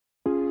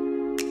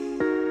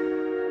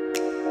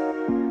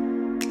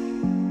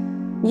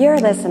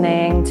You're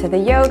listening to the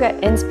Yoga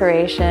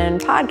Inspiration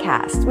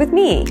Podcast with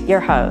me,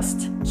 your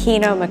host,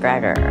 Kino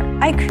McGregor.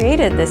 I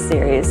created this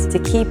series to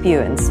keep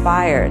you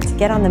inspired to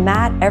get on the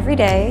mat every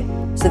day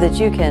so that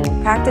you can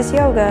practice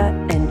yoga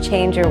and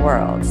change your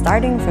world,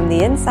 starting from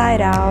the inside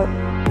out,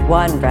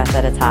 one breath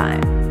at a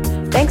time.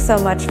 Thanks so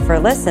much for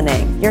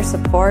listening. Your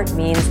support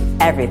means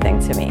everything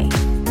to me.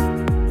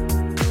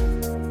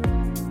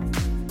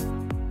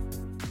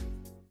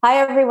 Hi,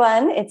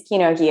 everyone. It's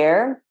Kino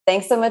here.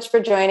 Thanks so much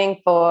for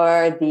joining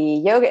for the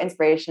Yoga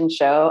Inspiration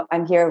Show.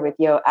 I'm here with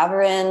Yo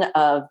Averin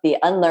of the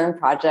Unlearn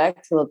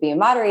Project, who will be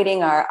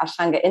moderating our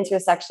Ashtanga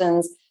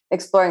Intersections,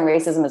 Exploring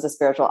Racism as a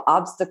Spiritual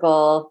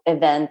Obstacle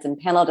event and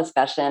panel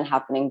discussion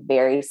happening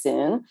very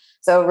soon.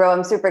 So, Ro,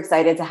 I'm super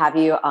excited to have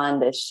you on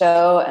this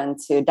show and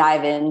to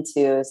dive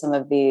into some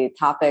of the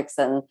topics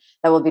and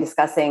that we'll be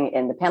discussing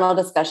in the panel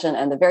discussion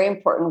and the very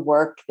important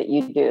work that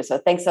you do. So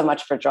thanks so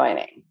much for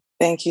joining.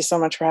 Thank you so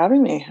much for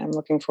having me. I'm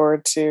looking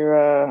forward to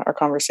our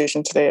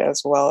conversation today,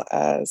 as well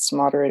as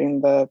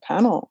moderating the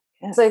panel.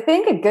 Yeah. So I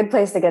think a good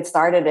place to get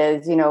started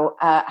is,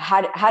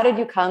 how did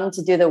you come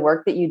to do the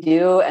work that you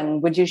do?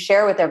 And would you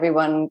share with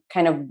everyone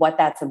kind of what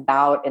that's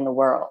about in the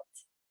world?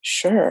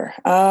 Sure.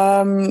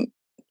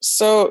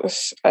 So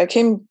I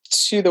came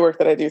to the work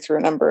that I do through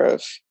a number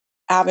of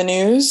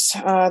avenues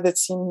that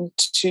seem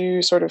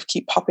to sort of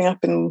keep popping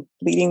up and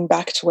leading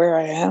back to where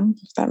I am,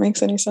 if that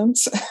makes any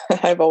sense.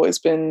 I've always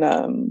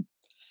been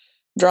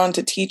drawn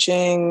to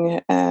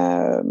teaching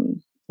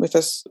with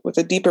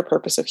a deeper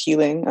purpose of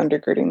healing,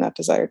 undergirding that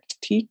desire to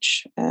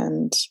teach.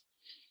 And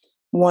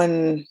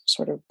one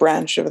sort of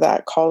branch of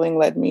that calling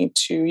led me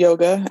to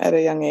yoga at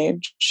a young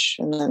age,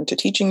 and then to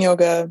teaching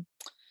yoga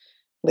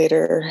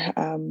later.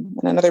 And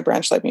another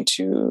branch led me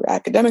to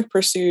academic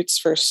pursuits,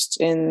 first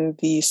in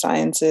the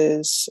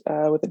sciences,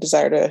 with a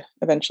desire to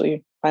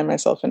eventually find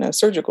myself in a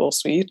surgical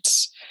suite.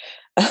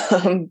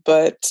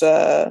 But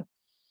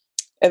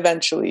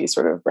eventually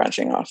sort of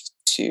branching off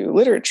to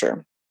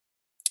literature,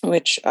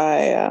 which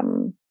I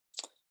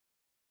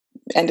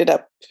ended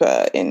up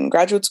in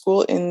graduate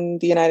school in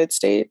the United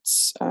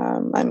States.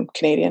 I'm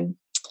Canadian.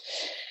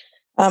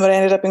 But I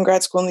ended up in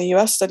grad school in the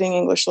US studying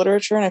English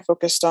literature, and I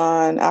focused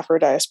on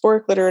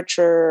Afro-diasporic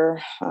literature,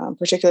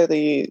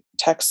 particularly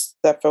texts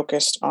that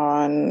focused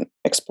on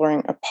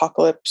exploring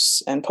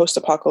apocalypse and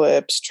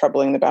post-apocalypse,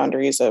 troubling the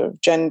boundaries of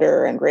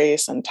gender and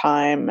race and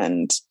time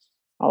and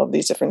all of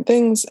these different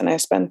things. And I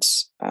spent,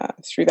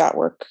 through that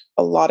work,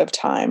 a lot of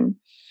time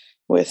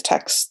with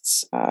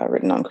texts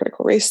written on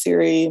critical race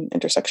theory,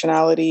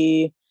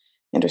 intersectionality,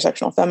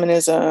 intersectional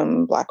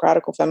feminism, Black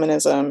radical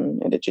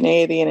feminism,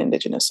 indigeneity and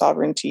indigenous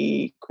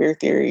sovereignty, queer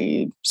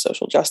theory,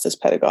 social justice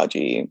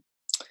pedagogy,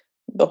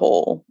 the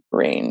whole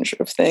range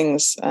of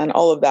things. And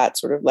all of that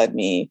sort of led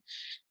me,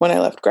 when I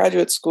left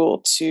graduate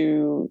school,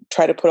 to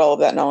try to put all of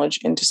that knowledge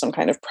into some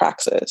kind of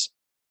praxis,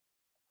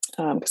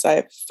 because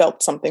I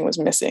felt something was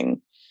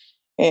missing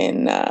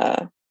in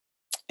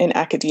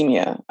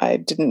academia. I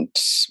didn't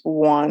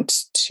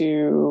want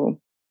to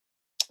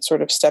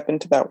sort of step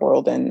into that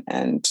world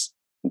and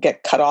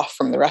get cut off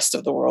from the rest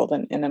of the world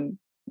in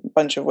a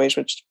bunch of ways,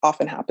 which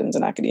often happens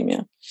in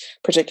academia,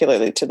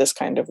 particularly to this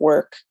kind of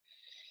work.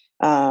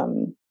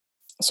 So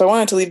I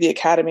wanted to leave the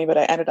academy, but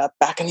I ended up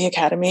back in the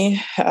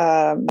academy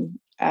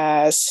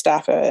as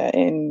staff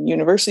in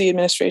university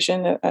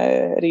administration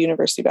at a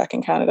university back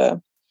in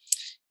Canada.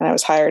 And I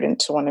was hired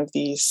into one of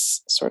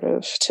these sort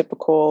of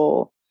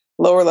typical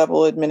lower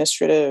level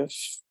administrative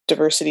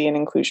diversity and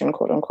inclusion,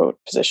 quote unquote,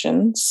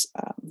 positions,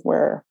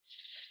 where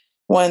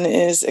one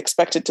is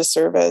expected to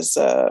serve as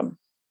a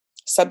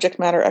subject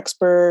matter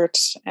expert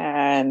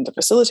and a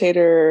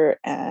facilitator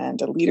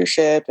and a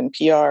leadership and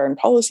PR and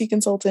policy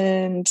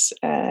consultant,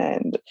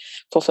 and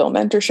fulfill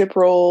mentorship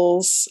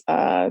roles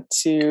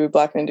to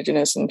Black and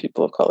Indigenous and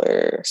people of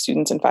color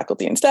students and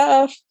faculty and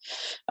staff,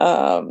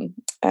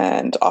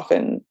 and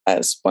often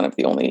as one of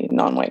the only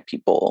non-white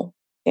people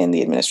in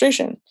the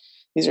administration.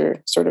 These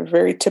are sort of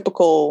very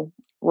typical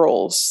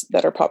roles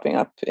that are popping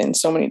up in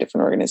so many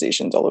different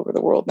organizations all over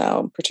the world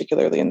now,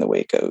 particularly in the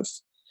wake of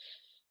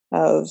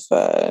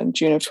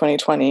June of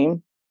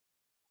 2020.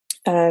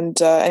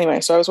 And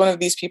anyway, so I was one of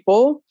these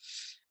people,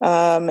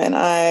 and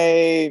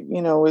I,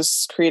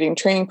 was creating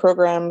training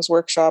programs,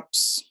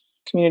 workshops,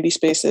 community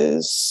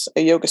spaces,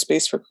 a yoga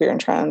space for queer and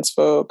trans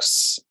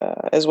folks,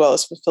 as well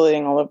as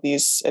fulfilling all of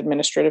these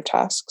administrative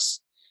tasks,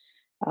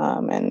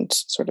 and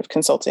sort of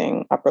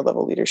consulting upper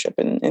level leadership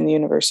in the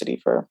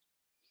university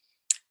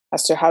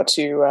as to how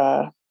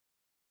to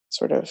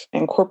sort of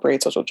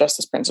incorporate social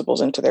justice principles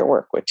into their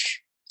work,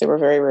 which they were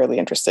very rarely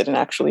interested in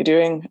actually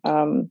doing.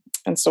 And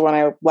so when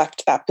I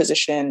left that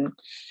position,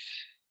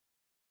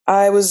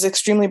 I was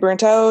extremely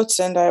burnt out,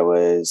 and I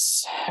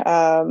was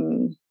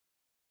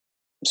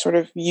sort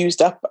of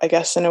used up, I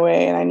guess, in a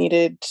way. And I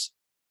needed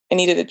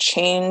a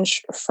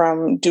change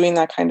from doing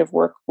that kind of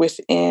work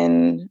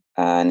within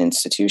an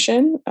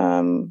institution,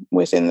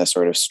 within the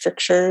sort of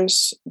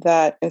strictures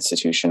that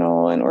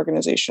institutional and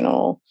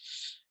organizational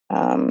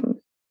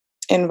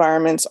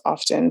environments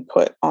often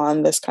put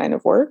on this kind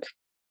of work.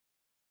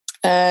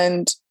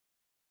 And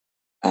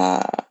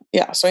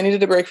so I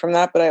needed a break from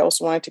that, but I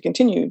also wanted to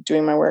continue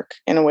doing my work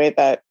in a way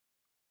that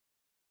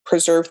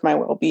preserved my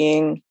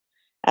well-being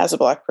as a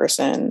Black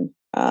person,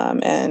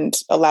 and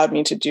allowed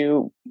me to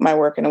do my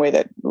work in a way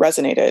that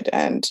resonated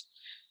and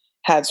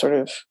had sort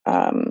of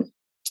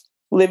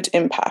lived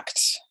impact,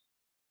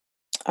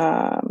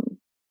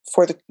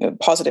 for the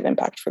positive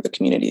impact for the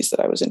communities that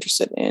I was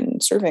interested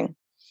in serving.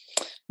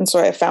 And so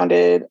I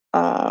founded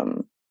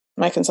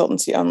my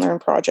consultancy Unlearn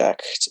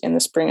project in the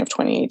spring of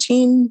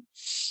 2018.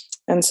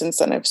 And since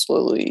then, I've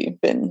slowly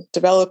been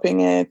developing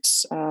it,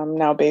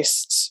 now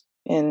based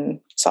in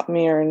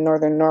Sapmi, or in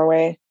northern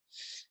Norway,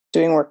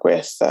 doing work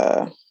with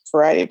a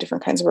variety of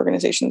different kinds of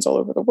organizations all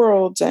over the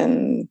world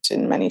and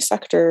in many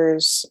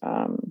sectors.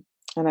 And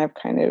I've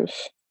kind of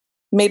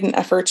made an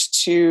effort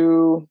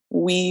to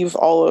weave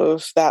all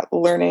of that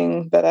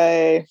learning that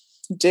I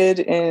did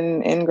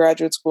in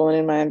graduate school and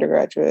in my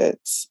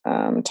undergraduate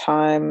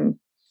time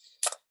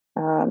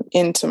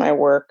into my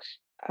work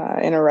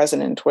in a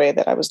resonant way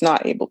that I was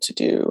not able to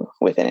do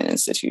within an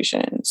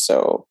institution.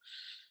 So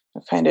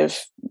I've kind of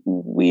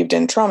weaved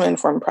in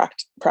trauma-informed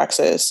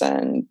praxis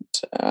and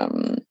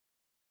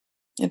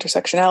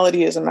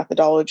intersectionality as a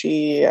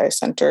methodology. I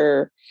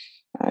center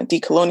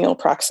decolonial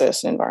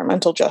praxis and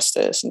environmental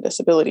justice and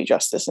disability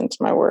justice into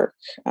my work,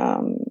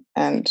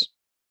 and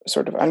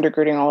sort of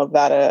undergirding all of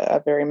that,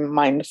 a very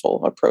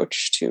mindful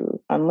approach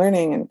to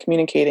unlearning and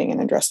communicating and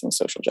addressing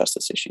social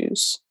justice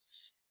issues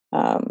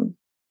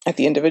at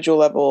the individual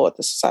level, at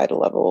the societal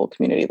level,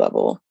 community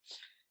level,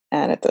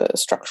 and at the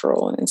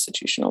structural and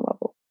institutional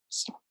level.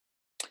 So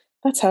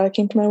that's how I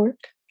came to my work.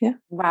 Yeah.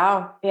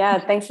 Wow. Yeah.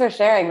 Thanks for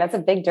sharing. That's a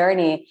big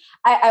journey.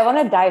 I want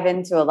to dive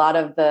into a lot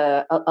of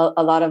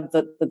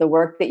the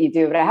work that you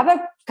do, but I have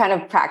a kind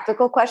of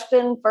practical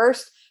question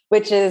first,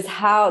 which is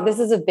how this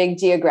is a big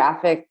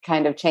geographic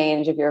kind of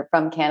change. If you're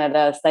from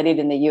Canada, studied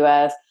in the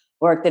US,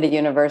 worked at a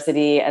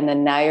university, and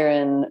then now you're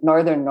in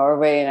northern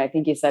Norway, and I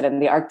think you said in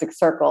the Arctic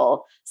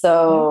Circle.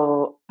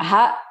 So, so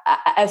I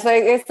guess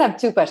I have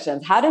two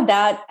questions. How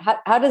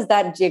does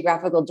that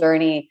geographical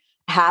journey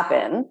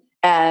happen?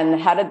 And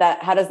how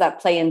does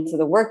that play into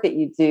the work that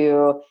you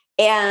do?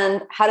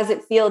 And how does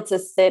it feel to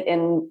sit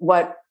in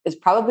what is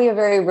probably a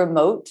very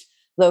remote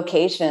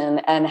location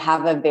and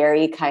have a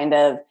very kind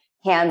of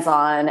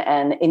hands-on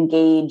and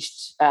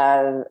engaged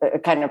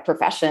kind of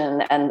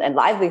profession and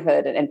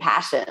livelihood and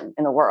passion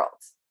in the world?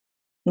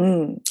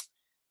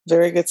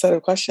 Very good set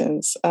of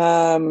questions.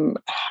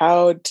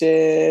 How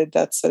did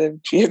that set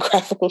of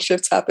geographical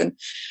shifts happen?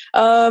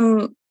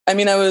 I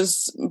mean, I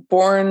was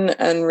born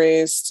and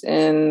raised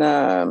in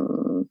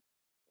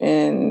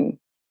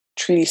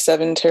Treaty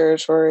 7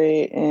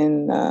 territory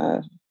in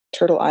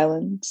Turtle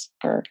Island,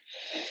 or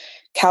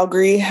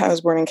Calgary. I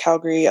was born in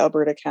Calgary,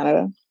 Alberta,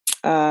 Canada,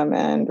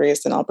 and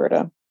raised in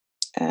Alberta,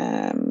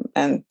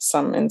 and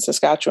some in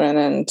Saskatchewan.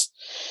 And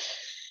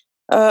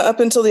up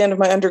until the end of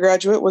my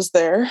undergraduate was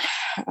there,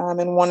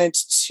 and wanted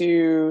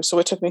to. So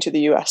what took me to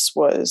the US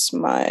was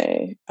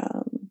my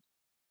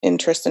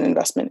interest and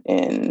investment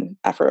in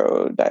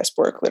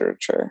Afro-diasporic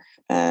literature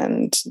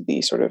and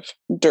the sort of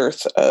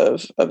dearth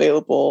of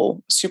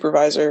available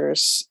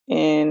supervisors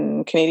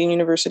in Canadian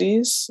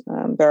universities.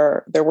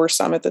 There were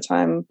some at the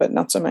time, but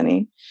not so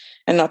many,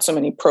 and not so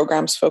many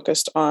programs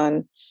focused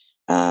on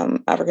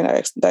African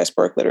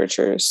diasporic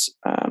literatures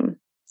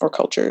or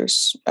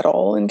cultures at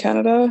all in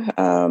Canada.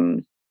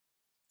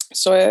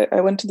 So I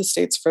went to the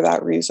States for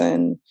that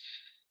reason,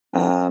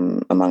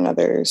 among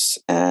others,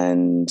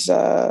 and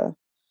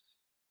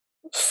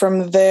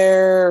from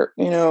there,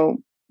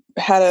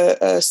 had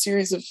a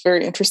series of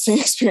very interesting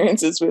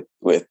experiences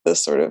with the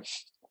sort of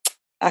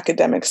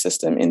academic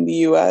system in the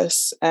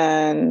US,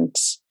 and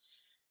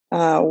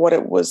what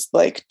it was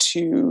like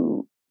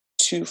to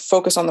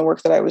focus on the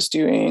work that I was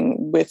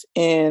doing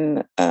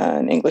within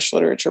an English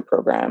literature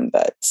program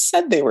that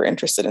said they were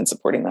interested in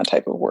supporting that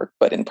type of work,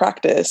 but in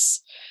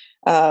practice,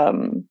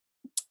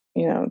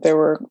 there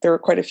were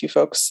quite a few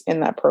folks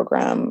in that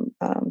program,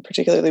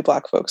 particularly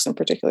Black folks and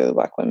particularly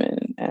Black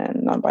women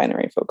and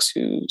non-binary folks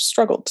who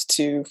struggled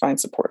to find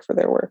support for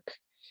their work.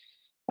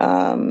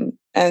 And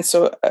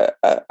so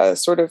a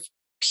sort of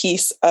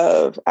piece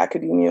of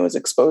academia was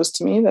exposed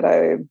to me that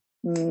I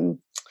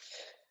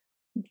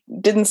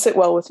didn't sit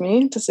well with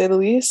me, to say the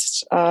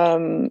least.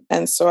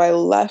 And so I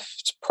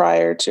left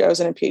I was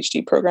in a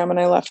PhD program, and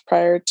I left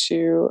prior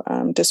to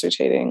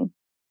dissertating.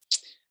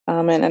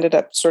 And ended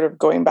up sort of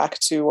going back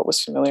to what was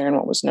familiar and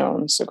what was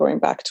known. So going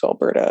back to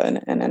Alberta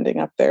and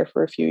ending up there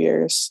for a few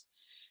years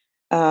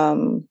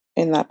in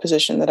that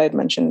position that I'd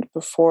mentioned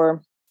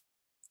before.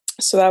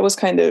 So that was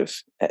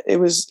it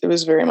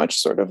was very much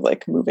sort of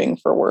like moving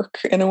for work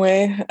in a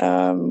way,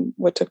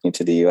 what took me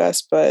to the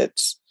US. But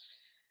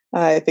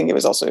I think it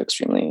was also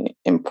extremely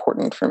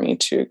important for me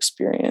to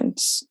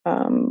experience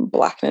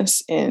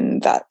Blackness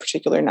in that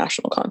particular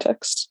national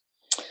context.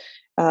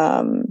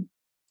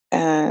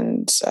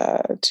 And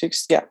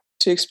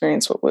to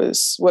experience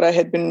what I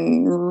had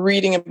been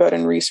reading about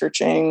and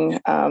researching,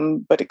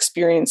 but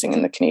experiencing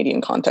in the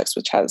Canadian context,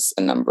 which has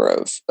a number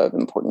of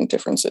important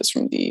differences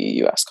from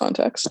the US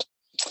context.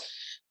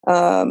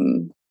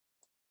 And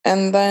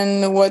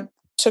then what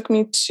took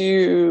me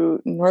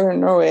to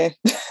Northern Norway,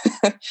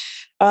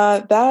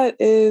 that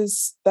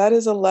is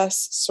a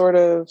less sort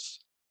of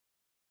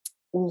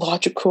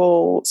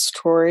logical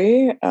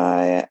story.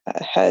 I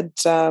had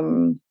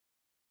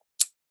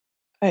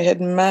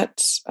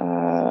met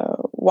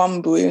Wambui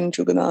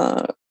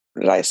Njuguna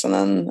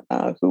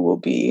Raisanen, who will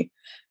be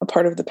a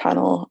part of the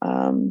panel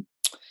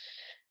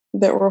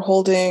that we're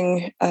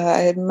holding. I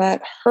had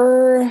met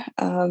her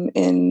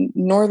in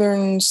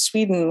northern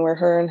Sweden, where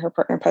her and her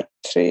partner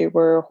Petri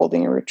were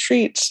holding a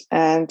retreat.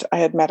 And I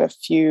had met a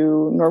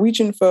few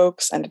Norwegian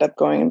folks, ended up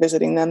going and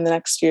visiting them the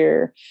next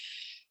year.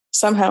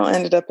 Somehow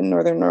ended up in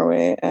northern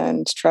Norway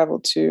and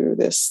traveled to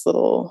this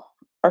little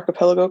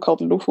archipelago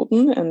called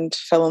Lofoten and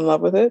fell in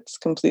love with it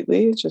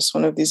completely. Just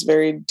one of these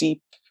very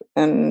deep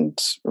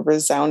and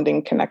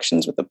resounding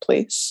connections with a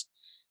place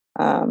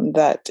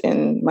that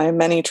in my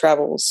many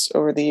travels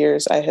over the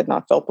years I had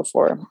not felt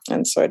before.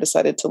 And so I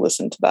decided to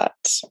listen to that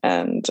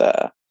and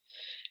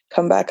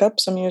come back up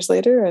some years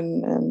later.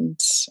 And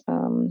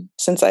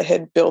since I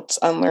had built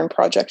Unlearn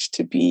Project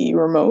to be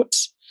remote,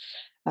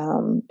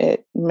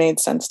 it made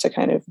sense to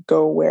kind of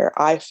go where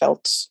I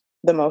felt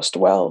the most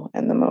well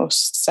and the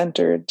most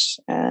centered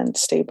and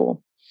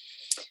stable.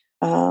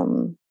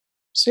 So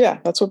yeah,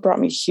 that's what brought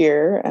me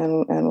here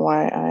and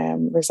why I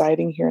am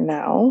residing here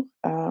now.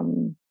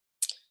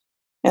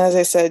 And as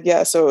I said,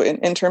 yeah, so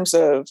in terms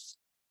of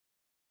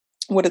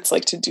what it's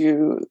like to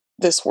do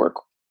this work,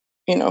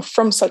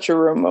 from such a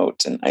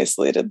remote and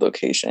isolated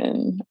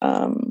location,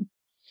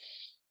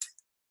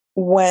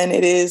 when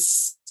it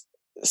is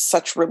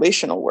such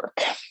relational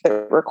work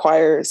that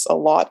requires a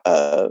lot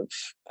of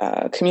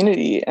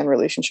community and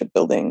relationship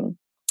building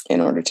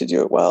in order to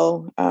do it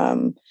well.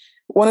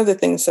 One of the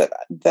things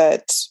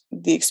that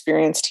the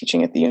experience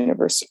teaching at the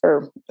university,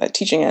 or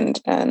teaching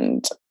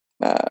and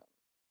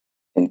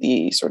in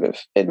the sort of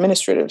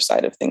administrative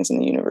side of things in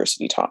the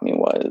university taught me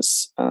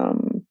was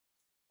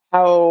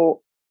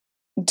how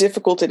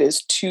difficult it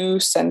is to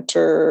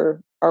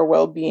center our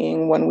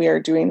well-being when we are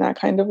doing that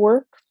kind of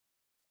work,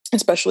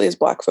 especially as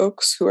Black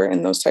folks who are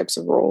in those types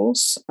of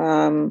roles,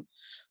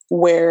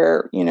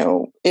 where,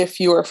 if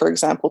you are, for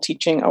example,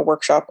 teaching a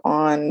workshop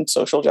on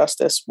social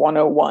justice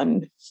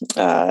 101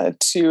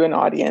 to an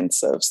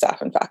audience of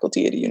staff and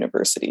faculty at a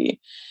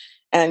university,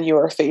 and you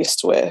are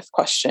faced with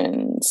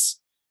questions,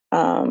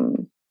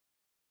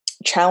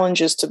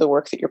 challenges to the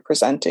work that you're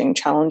presenting,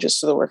 challenges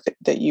to the work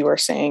that you are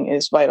saying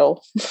is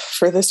vital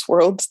for this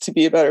world to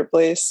be a better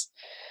place,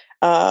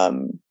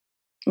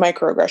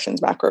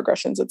 microaggressions,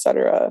 macroaggressions,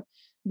 etc.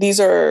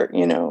 These are,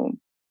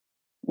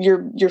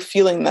 you're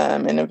feeling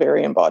them in a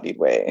very embodied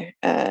way.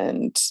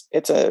 And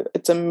it's a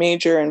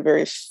major and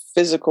very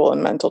physical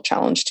and mental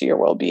challenge to your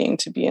well-being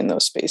to be in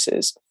those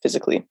spaces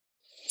physically.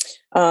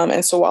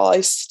 And so while I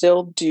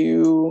still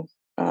do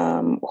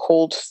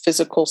hold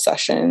physical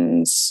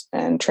sessions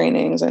and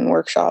trainings and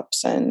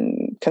workshops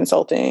and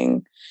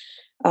consulting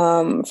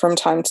from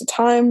time to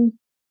time,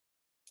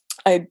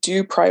 I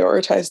do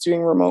prioritize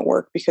doing remote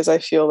work because I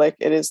feel like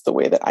it is the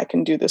way that I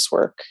can do this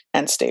work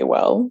and stay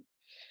well.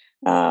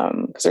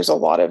 Because there's a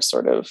lot of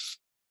sort of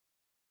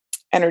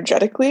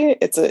energetically,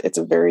 it's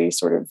a very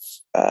sort of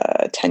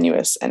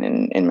tenuous and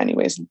in many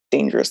ways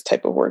dangerous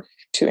type of work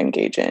to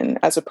engage in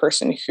as a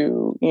person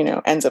who,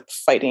 ends up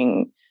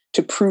fighting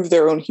to prove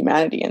their own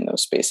humanity in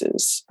those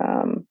spaces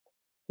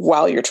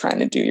while you're trying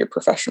to do your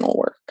professional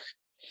work.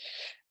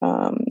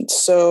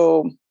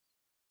 So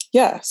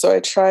I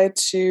try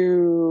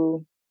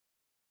to,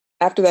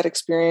 after that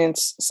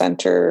experience,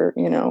 center,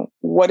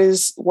 what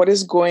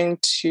is going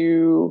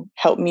to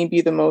help me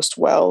be the most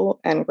well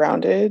and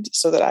grounded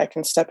so that I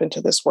can step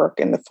into this work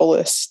in the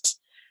fullest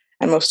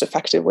and most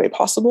effective way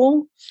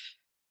possible.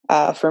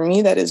 For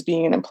me, that is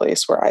being in a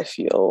place where I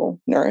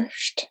feel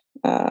nourished,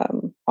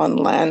 on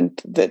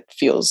land that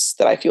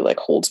I feel like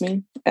holds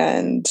me,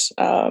 and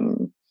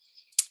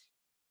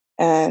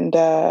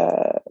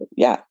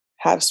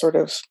have sort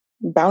of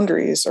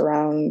boundaries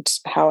around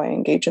how I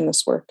engage in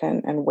this work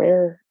and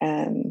where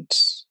and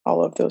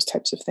all of those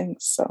types of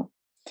things. So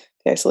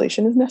the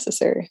isolation is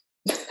necessary.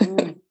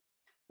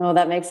 No,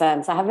 that makes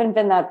sense. I haven't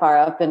been that far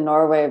up in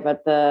Norway,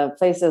 but the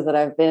places that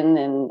I've been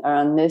in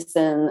around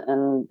Nissen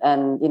and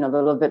the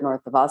little bit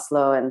north of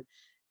Oslo, and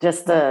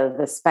just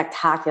the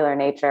spectacular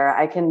nature,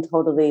 I can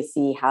totally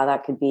see how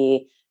that could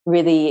be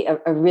really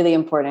a really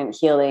important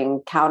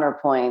healing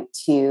counterpoint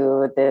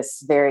to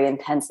this very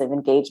intensive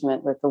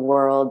engagement with the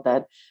world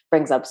that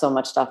brings up so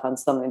much stuff on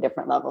so many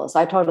different levels. So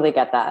I totally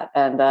get that.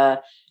 And,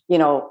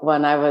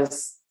 when I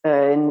was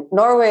in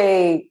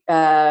Norway,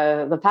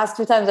 the past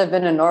 2 times I've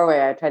been in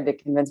Norway, I tried to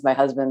convince my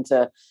husband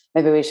to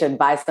maybe we should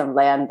buy some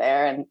land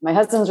there. And my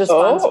husband's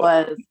response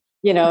was,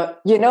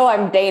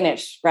 I'm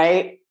Danish,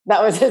 right?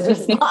 That was his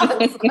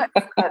response.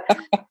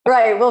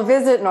 Right. We'll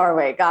visit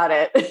Norway. Got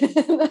it.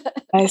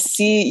 I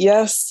see.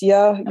 Yes.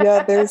 Yeah.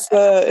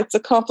 It's a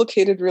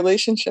complicated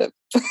relationship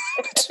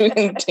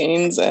between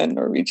Danes and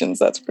Norwegians.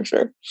 That's for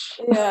sure.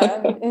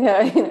 Yeah.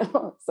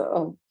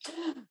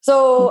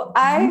 So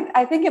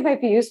I think it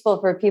might be useful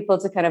for people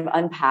to kind of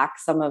unpack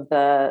some of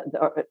to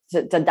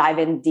dive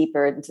in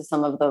deeper into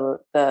some of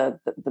the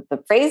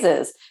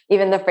phrases,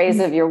 even the phrase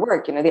of your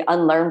work, the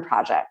Unlearn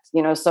Project,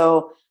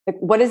 so like,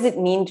 what does it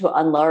mean to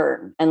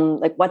unlearn, and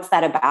like, what's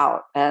that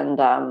about? And,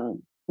 I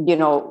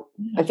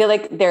feel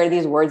like there are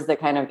these words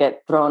that kind of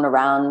get thrown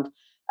around,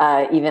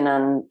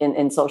 even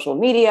in social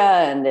media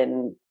and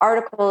in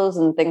articles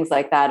and things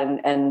like that. I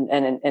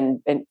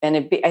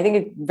think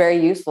it's very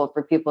useful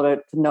for people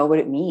to know what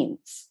it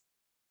means.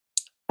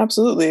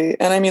 Absolutely.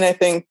 And I mean, I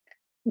think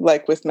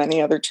like with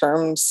many other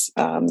terms,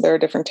 there are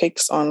different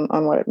takes on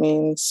what it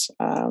means.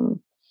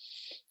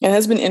 It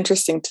has been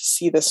interesting to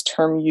see this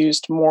term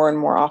used more and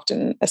more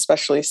often,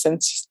 especially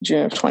since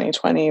June of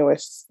 2020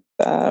 with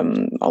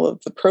all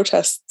of the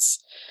protests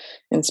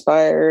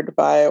inspired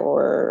by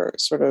or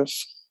sort of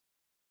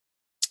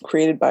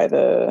created by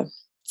the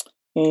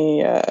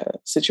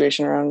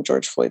situation around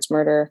George Floyd's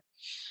murder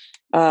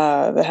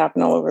that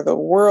happened all over the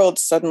world.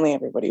 Suddenly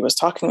everybody was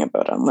talking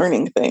about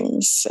unlearning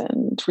things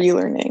and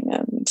relearning.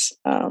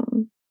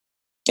 And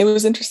it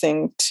was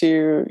interesting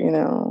to,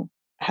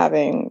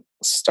 having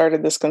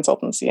started this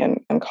consultancy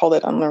and called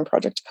it Unlearn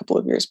Project a couple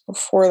of years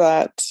before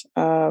that,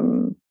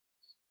 and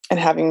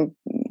having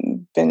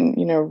been,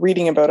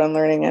 reading about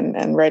unlearning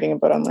and writing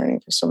about unlearning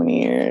for so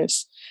many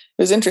years,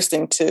 it was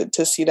interesting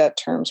to see that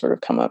term sort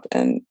of come up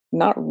and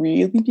not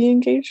really be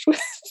engaged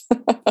with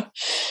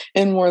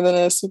in more than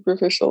a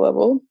superficial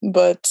level.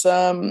 But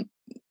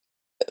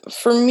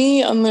for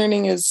me,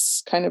 unlearning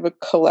is kind of a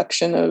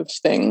collection of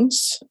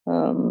things.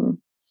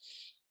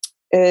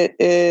 It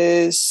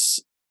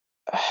is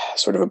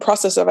sort of a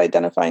process of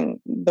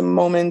identifying the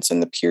moments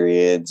and the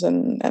periods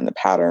and the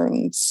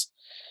patterns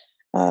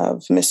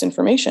of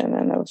misinformation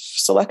and of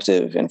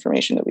selective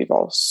information that we've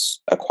all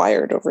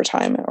acquired over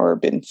time or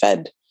been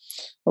fed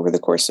over the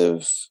course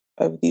of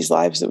these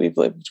lives that we've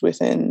lived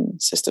within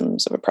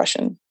systems of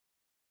oppression.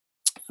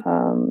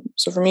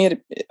 So for me,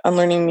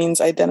 unlearning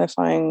means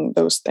identifying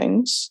those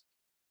things,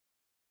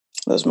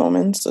 those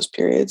moments, those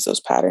periods, those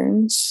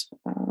patterns,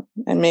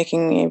 and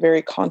making a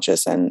very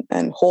conscious and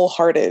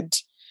wholehearted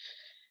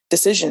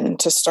decision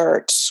to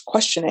start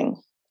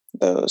questioning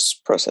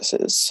those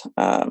processes,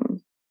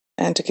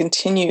 and to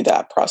continue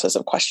that process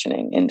of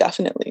questioning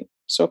indefinitely.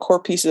 So a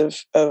core piece of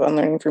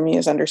unlearning for me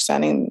is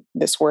understanding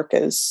this work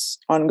as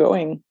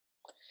ongoing,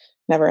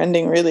 never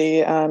ending,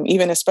 really,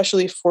 even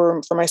especially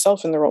for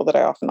myself in the role that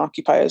I often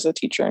occupy as a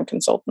teacher and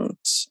consultant.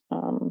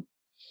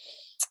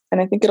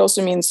 And I think it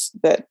also means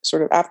that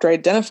sort of after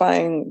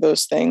identifying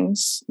those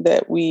things,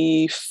 that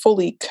we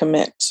fully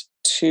commit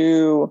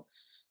to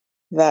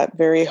that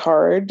very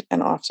hard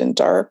and often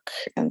dark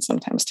and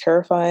sometimes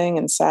terrifying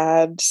and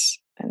sad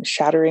and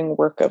shattering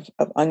work of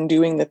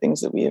undoing the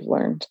things that we have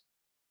learned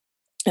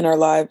in our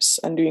lives,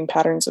 undoing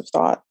patterns of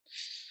thought,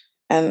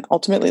 and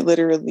ultimately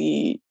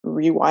literally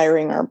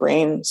rewiring our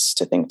brains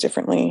to think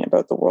differently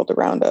about the world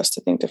around us,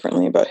 to think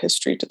differently about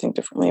history, to think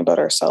differently about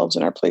ourselves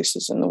and our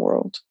places in the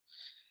world.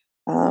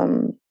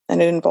 And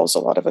it involves a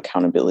lot of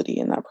accountability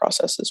in that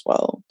process as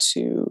well,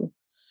 to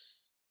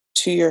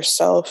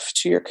yourself,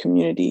 to your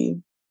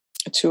community,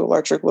 to a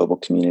larger global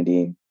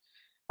community.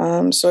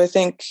 So I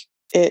think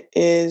it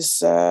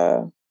is,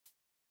 it's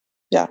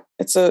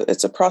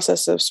a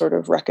process of sort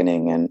of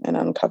reckoning and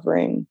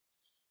uncovering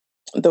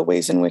the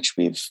ways in which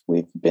we've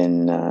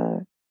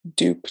been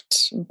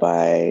duped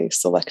by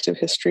selective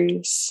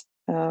histories.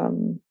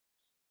 So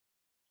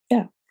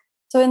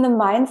in the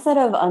mindset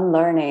of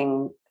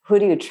unlearning, who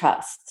do you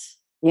trust?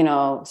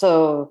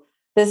 So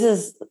this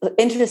is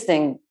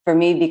interesting for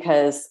me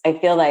because I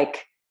feel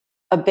like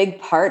a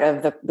big part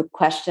of the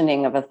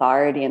questioning of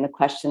authority and the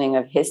questioning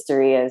of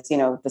history is,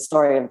 the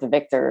story of the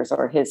victors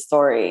or his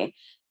story.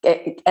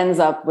 It ends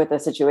up with a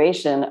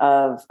situation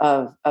of,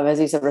 as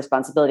you said,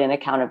 responsibility and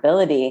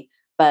accountability.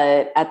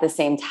 But at the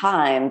same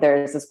time,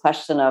 there's this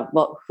question of,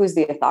 well, who's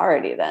the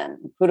authority then?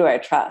 Who do I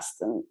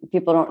trust? And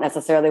people don't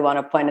necessarily want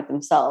to point at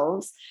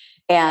themselves.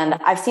 And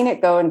I've seen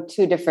it go in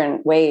two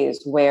different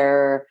ways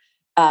where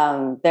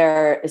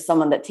there is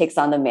someone that takes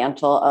on the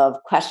mantle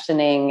of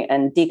questioning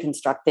and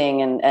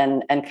deconstructing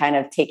and kind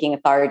of taking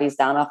authorities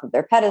down off of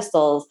their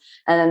pedestals.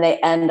 And then they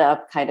end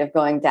up kind of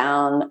going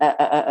down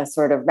a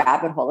sort of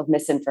rabbit hole of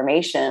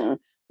misinformation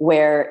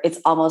where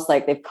it's almost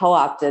like they've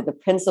co-opted the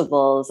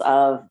principles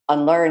of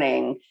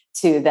unlearning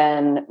to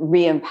then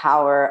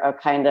re-empower a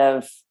kind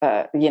of,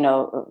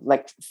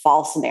 like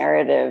false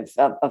narrative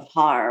of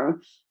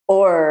harm.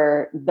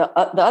 Or the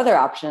other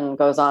option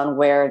goes on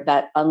where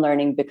that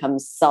unlearning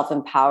becomes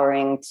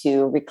self-empowering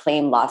to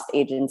reclaim lost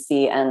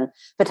agency and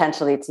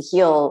potentially to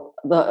heal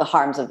the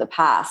harms of the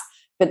past.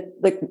 But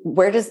like,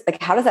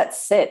 how does that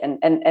sit?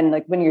 And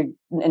like when you're,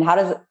 and how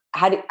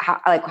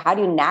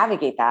do you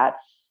navigate that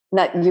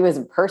not you as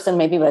a person,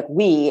 maybe like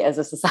we as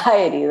a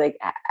society, like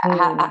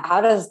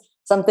how does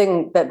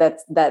something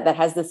that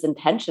has this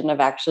intention of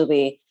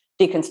actually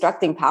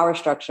deconstructing power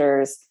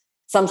structures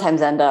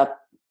sometimes end up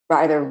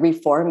either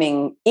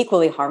reforming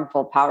equally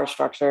harmful power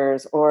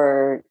structures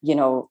or,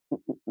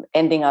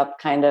 ending up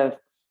kind of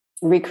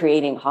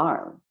recreating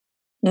harm?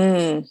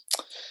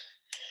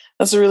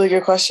 That's a really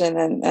good question,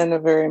 and a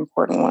very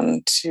important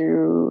one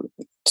to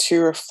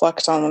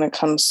reflect on when it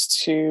comes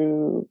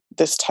to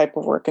this type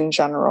of work in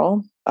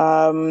general.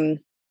 When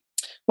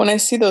I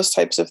see those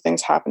types of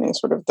things happening,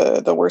 sort of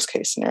the worst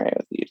case scenario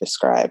that you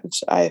described,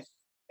 I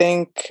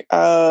think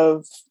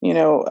of,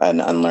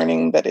 an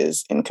unlearning that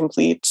is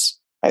incomplete.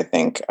 I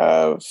think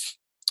of,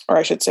 or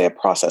I should say, a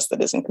process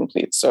that is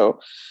incomplete. So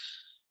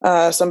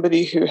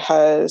somebody who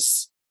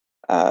has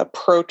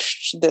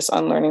approached this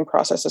unlearning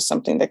process as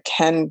something that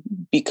can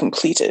be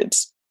completed.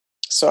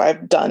 So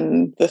I've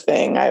done the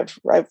thing. I've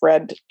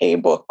read a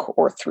book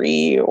or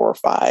 3 or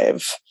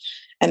 5,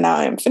 and now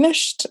I'm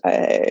finished.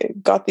 I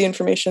got the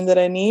information that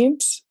I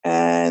need,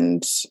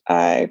 and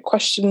I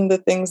questioned the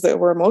things that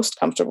were most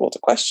comfortable to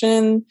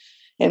question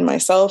in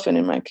myself and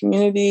in my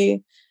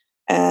community.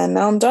 And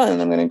now I'm done.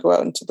 I'm going to go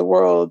out into the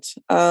world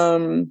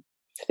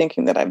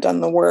thinking that I've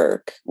done the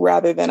work,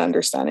 rather than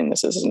understanding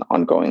this is an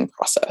ongoing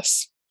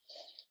process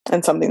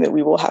and something that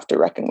we will have to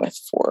reckon with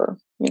for,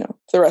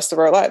 the rest of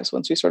our lives,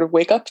 once we sort of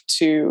wake up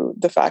to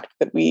the fact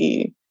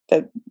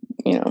that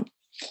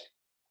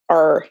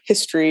our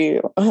history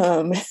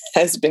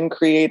has been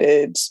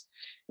created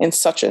in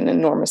such an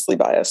enormously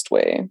biased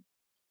way.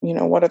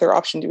 What other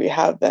option do we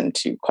have than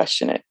to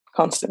question it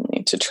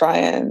constantly, to try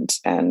and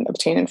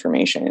obtain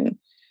information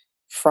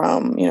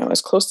from,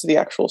 as close to the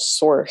actual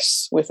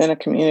source within a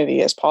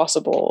community as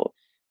possible,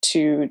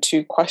 to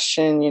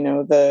question,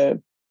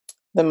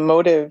 the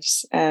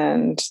motives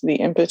and the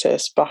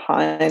impetus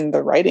behind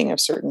the writing of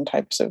certain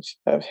types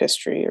of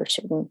history, or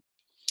certain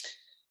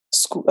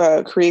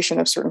creation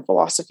of certain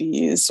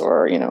philosophies,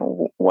 or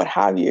what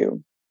have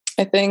you.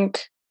 I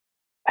think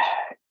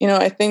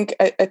I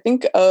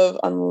think of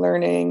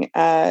unlearning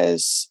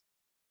as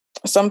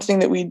something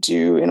that we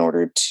do in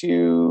order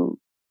to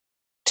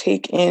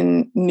take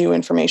in new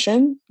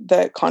information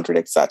that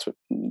contradicts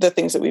the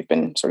things that we've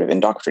been sort of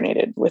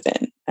indoctrinated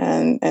within,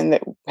 and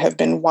that have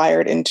been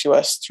wired into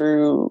us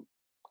through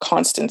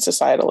constant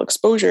societal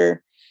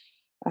exposure.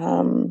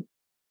 And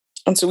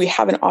so we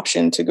have an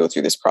option to go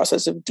through this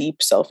process of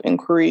deep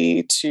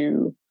self-inquiry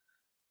to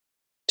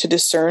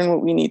discern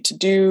what we need to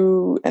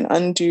do and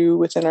undo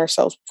within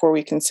ourselves before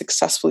we can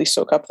successfully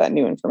soak up that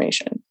new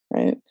information,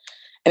 right?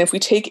 And if we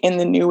take in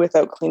the new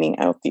without cleaning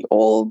out the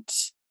old,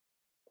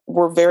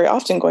 we're very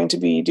often going to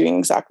be doing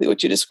exactly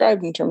what you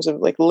described in terms of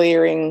like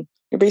layering.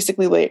 You're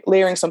basically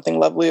layering something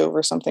lovely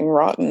over something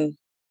rotten.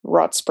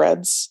 Rot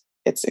spreads.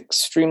 It's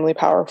extremely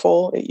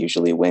powerful. It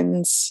usually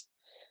wins.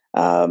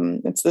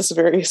 It's this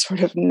very sort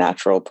of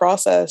natural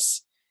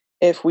process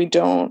if we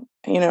don't,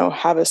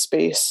 have a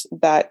space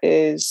that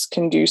is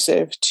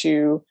conducive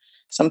to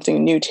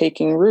something new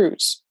taking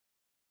root.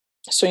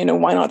 So,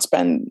 why not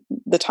spend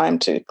the time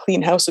to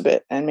clean house a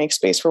bit and make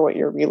space for what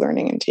you're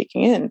relearning and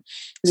taking in?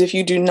 Because if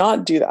you do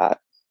not do that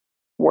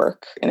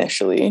work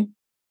initially,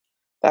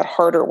 that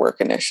harder work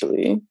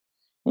initially,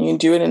 and you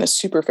do it in a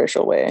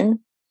superficial way,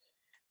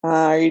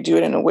 or you do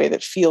it in a way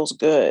that feels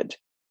good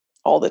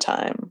all the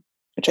time,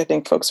 which I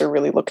think folks are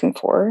really looking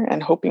for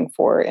and hoping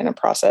for in a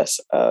process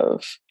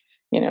of,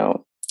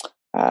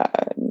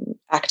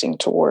 acting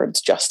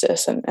towards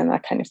justice and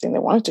that kind of thing. They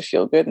want it to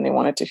feel good, and they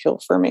want it to feel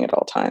affirming at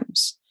all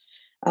times.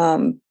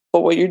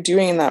 But what you're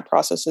doing in that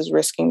process is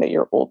risking that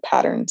your old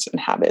patterns and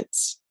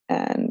habits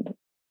and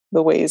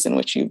the ways in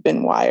which you've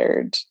been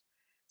wired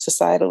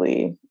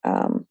societally,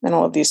 and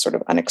all of these sort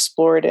of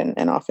unexplored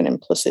and often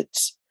implicit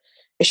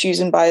issues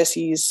and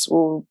biases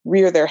will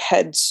rear their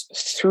heads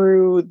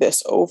through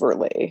this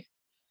overlay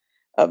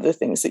of the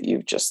things that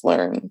you've just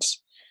learned.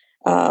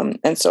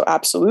 And so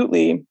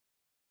absolutely,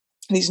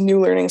 these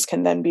new learnings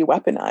can then be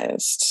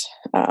weaponized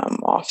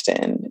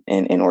often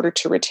in order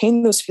to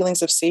retain those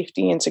feelings of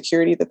safety and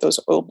security that those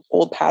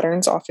old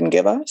patterns often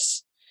give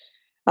us.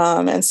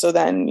 And so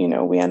then,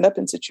 we end up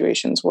in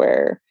situations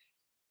where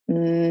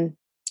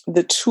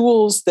the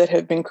tools that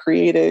have been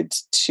created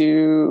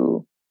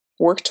to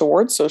work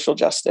towards social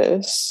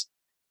justice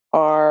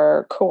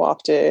are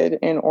co-opted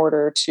in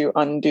order to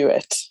undo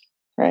it,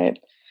 right?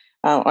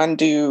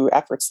 Undo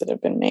efforts that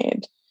have been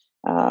made.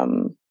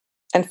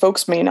 And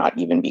folks may not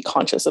even be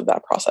conscious of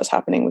that process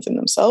happening within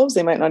themselves.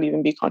 They might not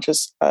even be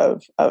conscious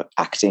of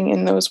acting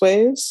in those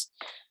ways.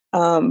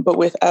 But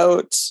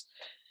without,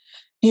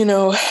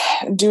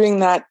 doing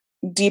that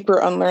deeper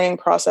unlearning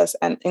process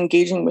and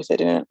engaging with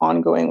it in an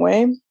ongoing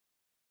way,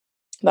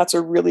 that's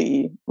a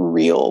really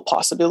real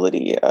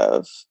possibility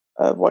of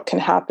what can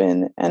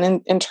happen.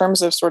 And in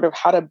terms of sort of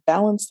how to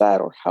balance that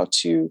or how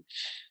to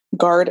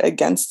guard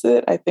against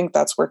it, I think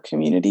that's where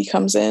community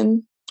comes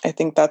in. I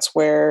think that's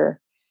where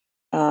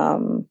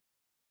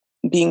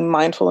being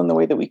mindful in the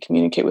way that we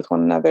communicate with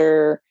one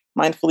another,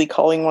 mindfully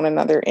calling one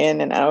another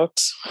in and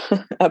out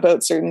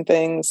about certain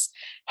things,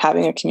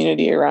 having a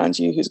community around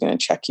you who's going to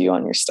check you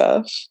on your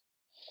stuff,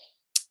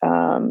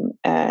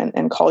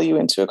 and call you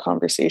into a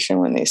conversation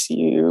when they see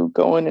you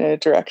going in a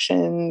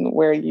direction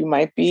where you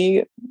might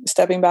be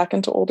stepping back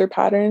into older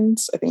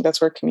patterns. I think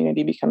that's where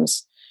community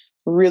becomes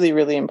really,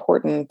 really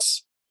important.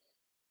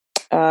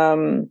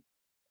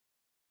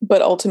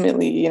 But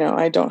ultimately,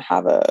 I don't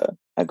have a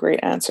great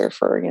answer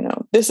for,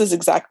 this is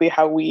exactly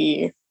how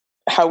we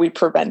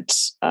prevent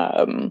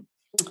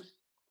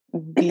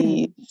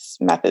these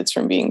methods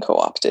from being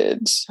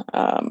co-opted.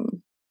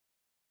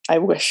 I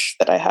wish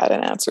that I had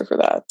an answer for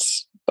that,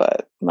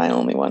 but my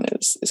only one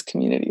is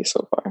community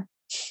so far.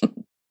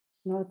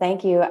 No,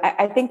 thank you.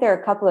 I think there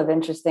are a couple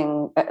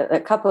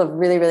of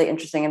really, really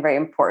interesting and very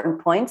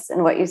important points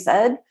in what you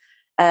said.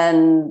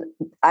 And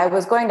I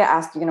was going to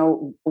ask,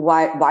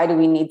 why do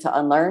we need to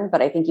unlearn?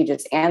 But I think you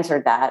just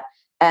answered that.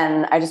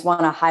 And I just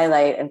want to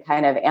highlight and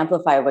kind of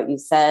amplify what you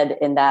said,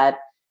 in that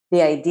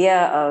the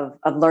idea of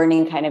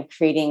learning, kind of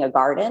creating a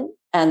garden,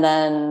 and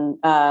then,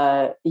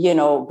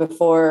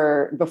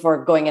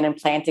 before going in and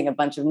planting a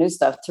bunch of new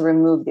stuff, to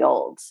remove the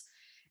old.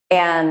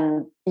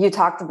 And you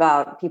talked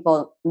about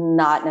people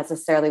not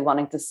necessarily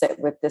wanting to sit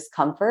with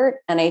discomfort.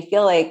 And I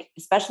feel like,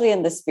 especially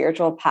in the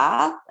spiritual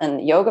path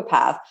and yoga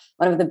path,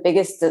 one of the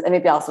biggest, and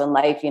maybe also in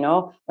life,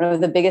 one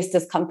of the biggest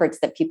discomforts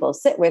that people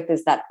sit with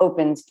is that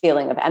open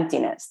feeling of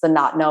emptiness, the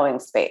not knowing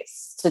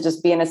space, to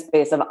just be in a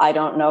space of, I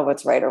don't know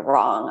what's right or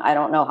wrong. I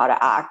don't know how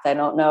to act. I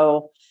don't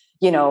know,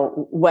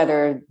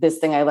 whether this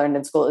thing I learned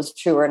in school is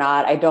true or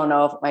not. I don't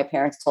know if what my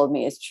parents told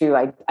me is true.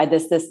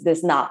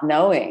 This not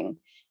knowing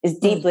is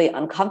deeply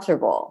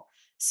uncomfortable.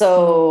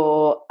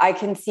 So I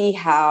can see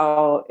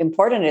how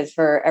important it is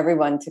for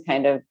everyone to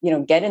kind of,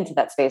 get into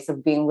that space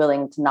of being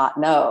willing to not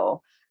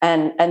know.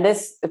 And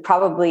this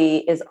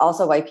probably is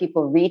also why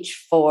people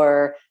reach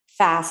for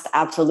fast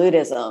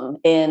absolutism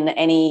in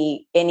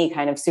any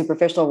kind of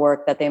superficial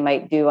work that they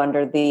might do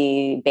under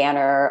the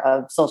banner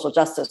of social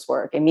justice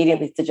work,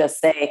 immediately to just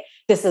say,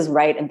 this is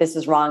right and this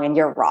is wrong and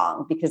you're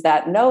wrong, because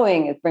that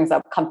knowing, it brings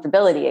up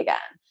comfortability again,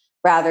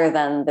 rather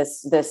than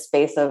this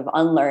space of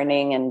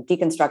unlearning and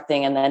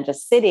deconstructing, and then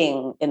just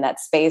sitting in that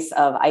space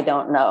of, I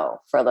don't know,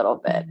 for a little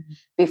bit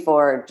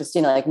before just,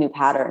 like new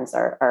patterns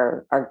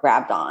are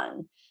grabbed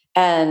on.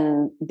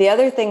 And the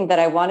other thing that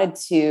I wanted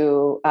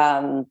to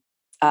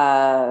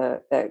I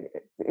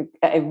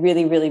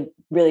really, really,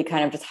 really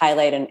kind of just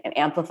highlight and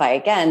amplify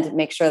again, to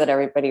make sure that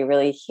everybody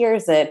really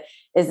hears it,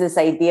 is this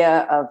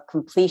idea of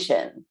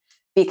completion.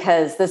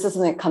 Because this is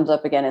something that comes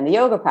up again in the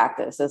yoga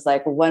practice. It's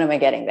like, when am I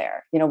getting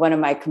there? When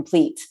am I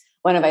complete?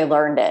 When have I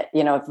learned it?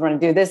 If I want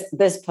to do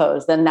this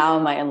pose, then now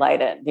am I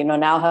enlightened?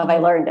 Now have I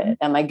learned it?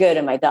 Am I good?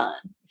 Am I done?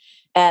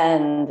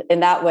 And in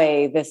that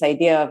way, this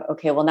idea of,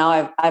 okay, well,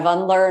 now I've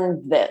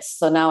unlearned this,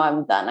 so now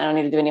I'm done. I don't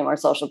need to do any more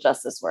social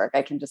justice work.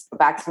 I can just go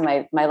back to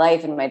my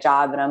life and my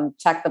job, and I'm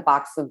check the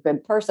box of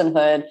good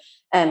personhood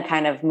and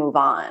kind of move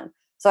on.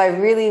 So I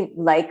really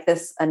like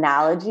this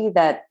analogy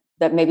that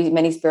maybe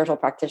many spiritual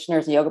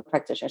practitioners, yoga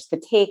practitioners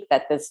could take,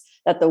 that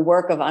the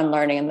work of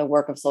unlearning and the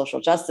work of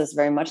social justice,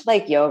 very much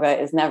like yoga,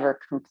 is never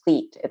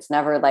complete. It's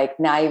never like,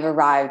 now you've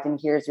arrived and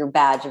here's your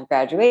badge of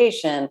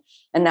graduation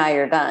and now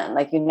you're done.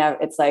 Like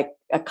it's like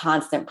a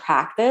constant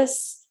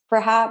practice,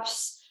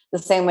 perhaps the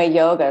same way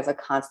yoga is a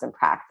constant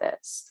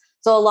practice.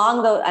 So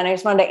and I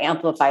just wanted to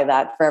amplify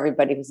that for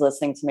everybody who's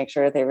listening, to make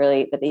sure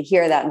that they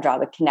hear that and draw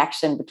the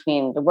connection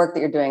between the work that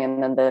you're doing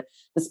and then the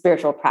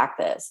spiritual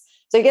practice.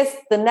 So I guess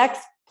the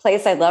next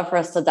place I'd love for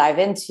us to dive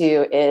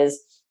into is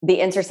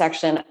the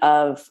intersection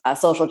of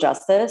social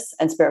justice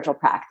and spiritual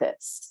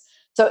practice.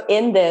 So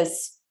in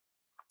this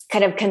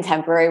kind of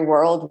contemporary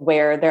world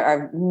where there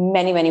are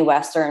many, many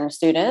Western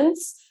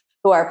students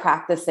who are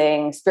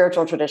practicing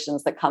spiritual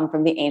traditions that come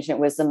from the ancient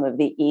wisdom of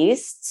the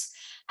East,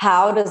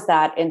 how does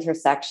that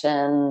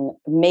intersection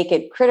make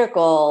it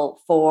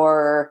critical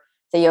for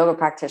the yoga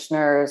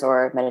practitioners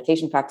or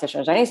meditation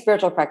practitioners or any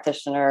spiritual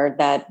practitioner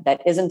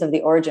that isn't of the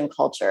origin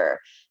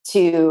culture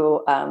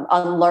to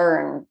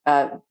unlearn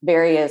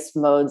various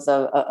modes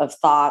of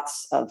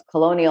thoughts, of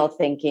colonial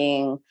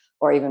thinking,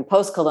 or even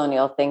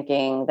post-colonial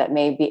thinking that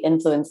may be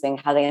influencing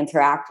how they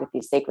interact with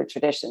these sacred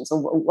traditions?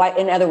 So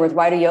in other words,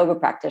 why do yoga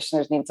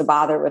practitioners need to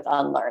bother with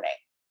unlearning?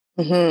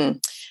 Mm-hmm.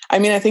 I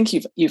mean, I think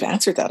you've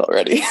answered that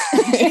already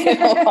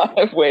in a lot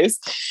of ways.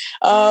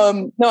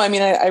 No, I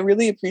mean, I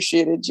really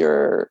appreciated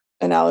your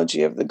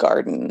analogy of the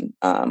garden,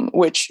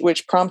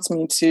 which prompts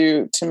me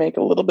to make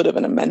a little bit of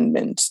an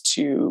amendment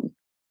to,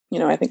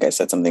 I think I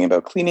said something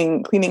about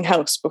cleaning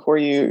house before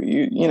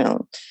you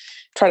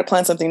try to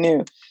plant something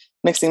new,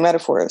 mixing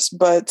metaphors.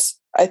 But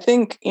I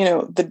think,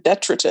 the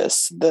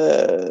detritus,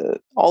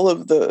 all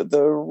of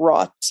the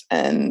rot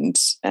and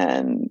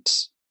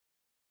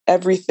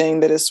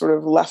everything that is sort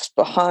of left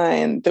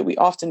behind that we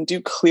often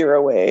do clear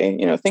away,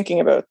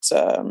 thinking about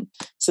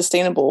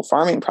sustainable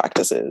farming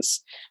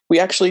practices, we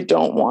actually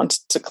don't want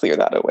to clear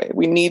that away.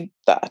 We need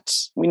that.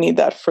 We need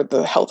that for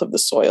the health of the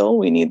soil.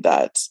 We need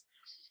that.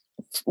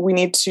 We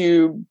need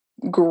to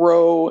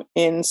grow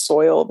in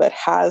soil that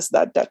has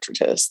that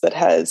detritus, that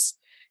has,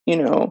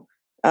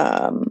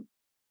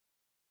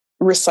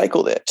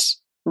 recycled it,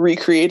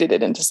 recreated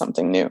it into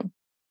something new.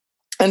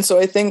 And so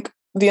I think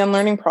the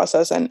unlearning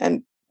process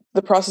and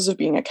the process of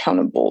being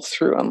accountable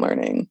through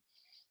unlearning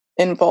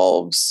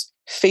involves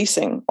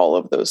facing all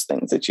of those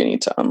things that you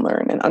need to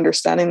unlearn and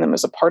understanding them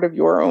as a part of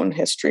your own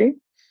history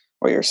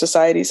or your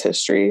society's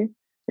history,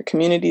 your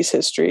community's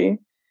history,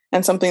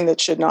 and something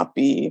that should not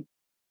be,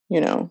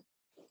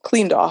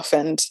 cleaned off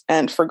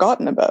and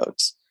forgotten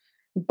about,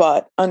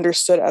 but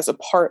understood as a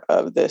part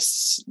of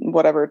this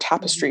whatever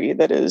tapestry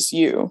that is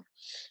you.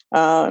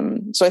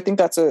 So I think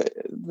that's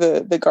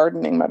the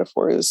gardening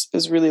metaphor is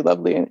really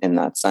lovely in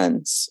that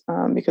sense,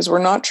 because we're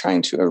not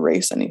trying to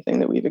erase anything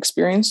that we've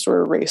experienced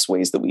or erase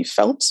ways that we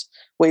felt,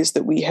 ways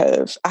that we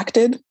have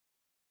acted,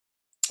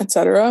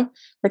 etc.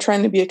 We're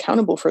trying to be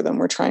accountable for them.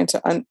 We're trying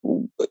to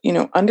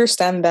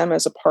understand them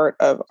as a part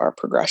of our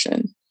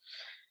progression,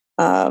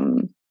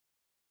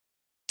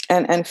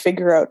 and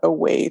figure out a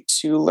way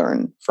to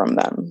learn from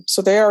them.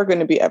 So they are going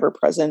to be ever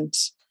present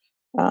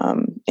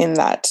in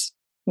that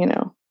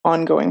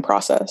ongoing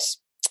process.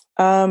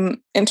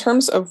 In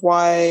terms of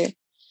why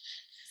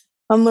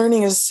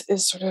unlearning is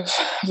sort of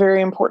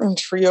very important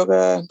for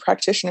yoga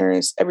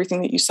practitioners,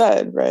 everything that you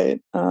said,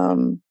 right? I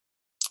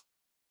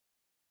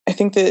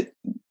think that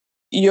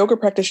yoga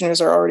practitioners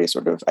are already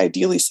sort of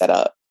ideally set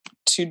up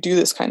to do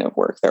this kind of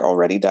work. They're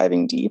already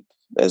diving deep,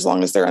 as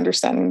long as they're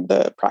understanding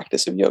the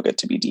practice of yoga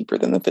to be deeper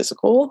than the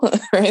physical,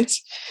 right?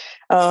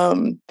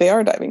 They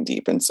are diving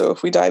deep. And so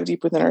if we dive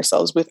deep within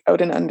ourselves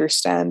without an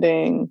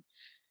understanding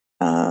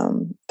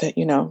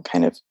that,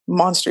 kind of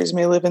monsters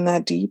may live in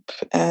that deep,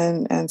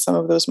 and some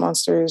of those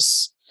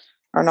monsters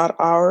are not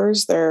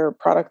ours. They're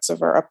products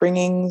of our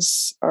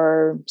upbringings,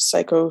 our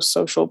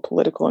psychosocial,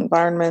 political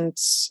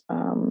environments.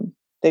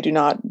 They do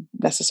not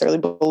necessarily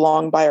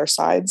belong by our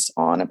sides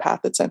on a path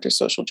that centers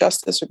social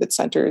justice or that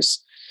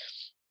centers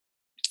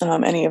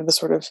any of the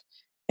sort of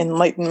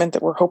enlightenment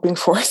that we're hoping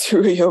for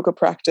through a yoga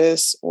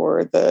practice,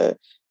 or the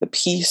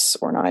peace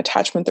or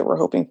non-attachment that we're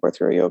hoping for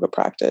through a yoga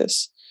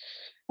practice.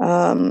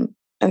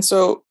 And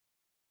so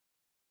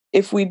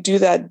if we do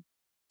that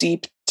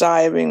deep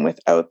diving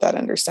without that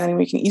understanding,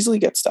 we can easily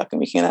get stuck, and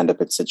we can end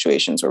up in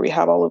situations where we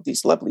have all of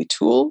these lovely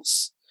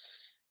tools,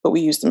 but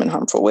we use them in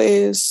harmful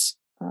ways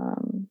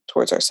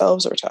towards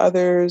ourselves or to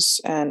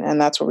others. And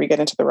that's where we get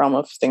into the realm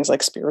of things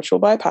like spiritual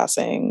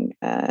bypassing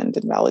and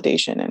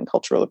invalidation and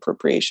cultural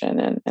appropriation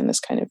and this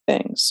kind of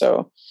thing.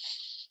 So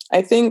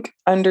I think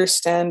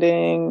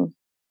understanding,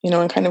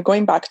 and kind of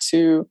going back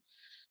to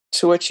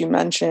what you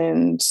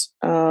mentioned,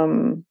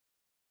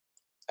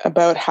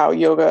 about how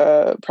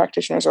yoga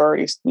practitioners are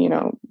already,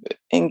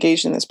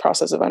 engaged in this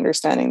process of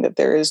understanding that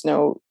there is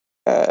no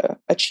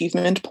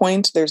achievement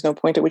point. There's no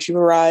point at which you've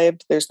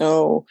arrived. There's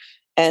no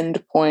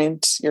end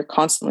point. You're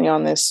constantly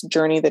on this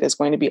journey that is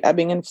going to be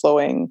ebbing and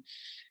flowing,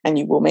 and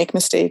you will make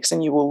mistakes,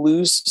 and you will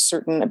lose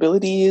certain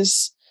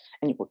abilities,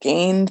 and you will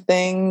gain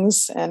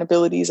things and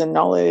abilities and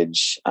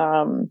knowledge.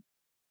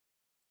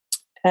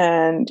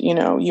 And,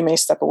 you may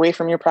step away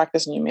from your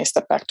practice and you may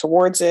step back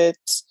towards it.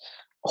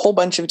 A whole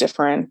bunch of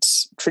different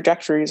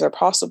trajectories are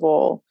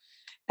possible.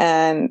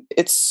 And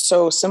it's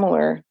so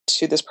similar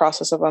to this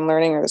process of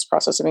unlearning, or this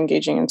process of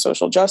engaging in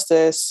social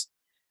justice,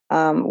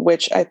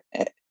 which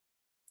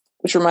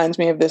reminds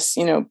me of this,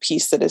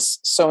 piece that is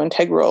so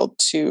integral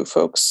to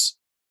folks,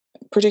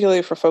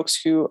 particularly for folks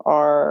who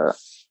are,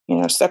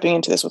 stepping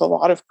into this with a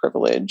lot of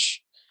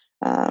privilege,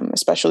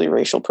 especially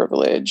racial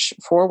privilege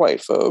for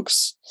white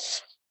folks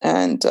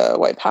and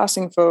white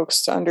passing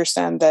folks, to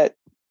understand that,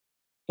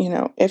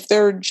 if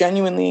they're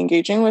genuinely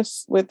engaging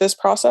with this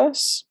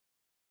process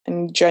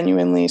and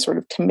genuinely sort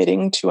of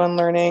committing to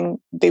unlearning,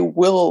 they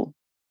will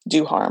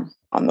do harm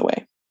on the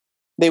way.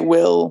 They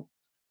will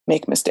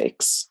make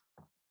mistakes.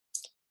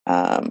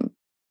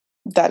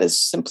 That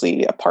is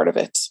simply a part of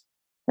it,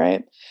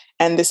 right?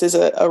 And this is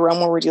a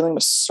realm where we're dealing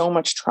with so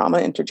much trauma,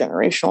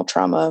 intergenerational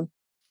trauma,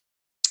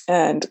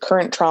 and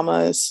current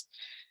traumas,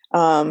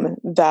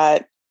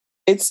 that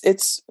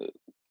it's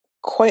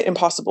quite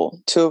impossible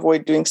to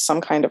avoid doing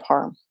some kind of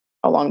harm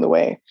along the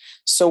way.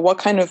 So what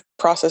kind of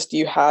process do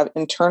you have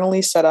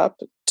internally set up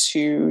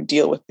to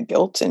deal with the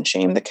guilt and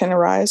shame that can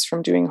arise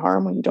from doing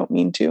harm when you don't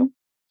mean to?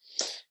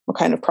 What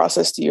kind of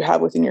process do you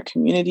have within your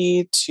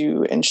community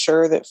to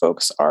ensure that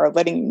folks are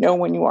letting you know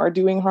when you are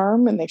doing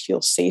harm, and they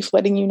feel safe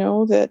letting you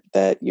know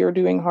that you're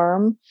doing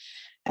harm?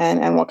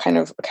 And what kind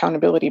of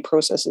accountability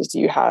processes do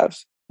you have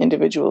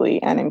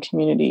individually and in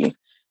community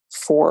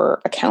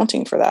for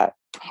accounting for that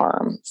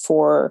harm,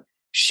 for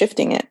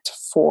shifting it,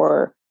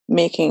 for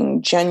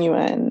making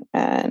genuine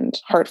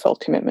and heartfelt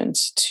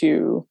commitments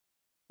to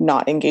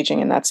not engaging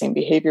in that same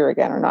behavior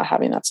again, or not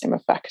having that same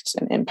effect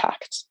and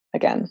impact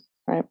again,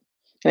 right?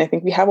 And I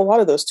think we have a lot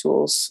of those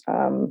tools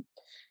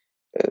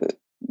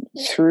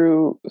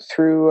through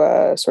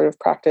sort of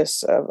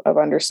practice of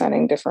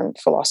understanding different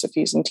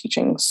philosophies and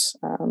teachings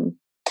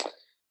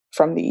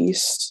from the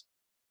East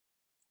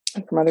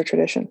and from other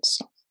traditions.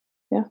 So,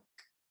 yeah.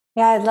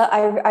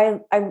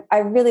 Yeah, I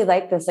really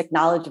like this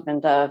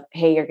acknowledgement of,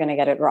 hey, you're going to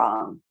get it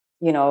wrong,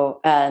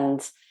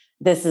 and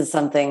this is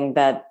something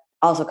that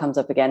also comes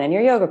up again in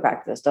your yoga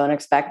practice. Don't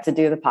expect to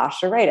do the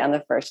posture right on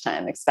the first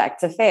time. Expect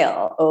to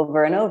fail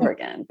over and over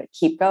again, but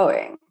keep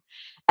going.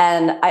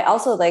 And I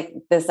also like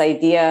this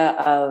idea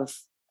of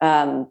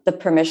the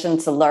permission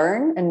to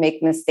learn and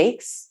make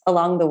mistakes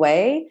along the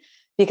way,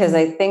 because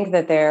I think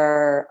that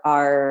there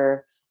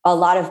are a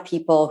lot of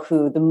people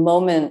who, the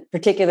moment,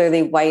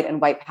 particularly white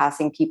and white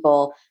passing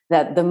people,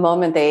 that the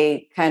moment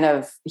they kind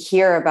of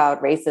hear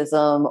about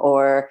racism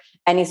or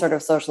any sort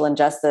of social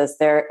injustice,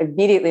 they're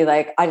immediately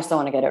like, I just don't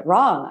want to get it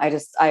wrong.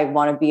 I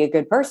want to be a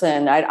good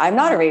person. I'm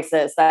not a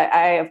racist.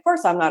 Of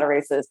course I'm not a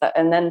racist.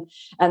 And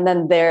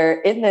then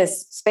they're in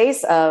this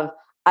space of,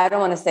 I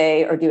don't want to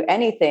say or do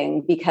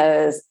anything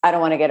because I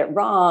don't want to get it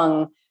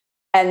wrong.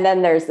 And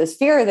then there's this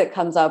fear that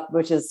comes up,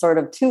 which is sort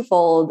of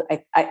twofold,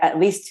 at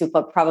least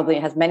twofold, probably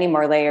has many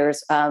more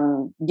layers.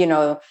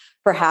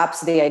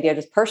 Perhaps the idea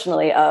just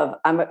personally of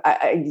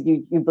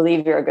you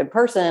believe you're a good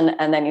person,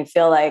 and then you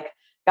feel like,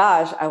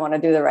 gosh, I want to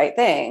do the right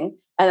thing.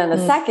 And then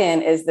the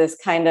second is this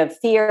kind of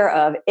fear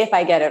of, if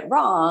I get it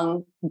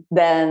wrong,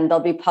 then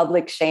there'll be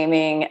public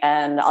shaming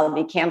and I'll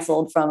be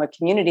canceled from a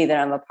community that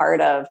I'm a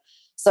part of.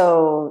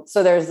 So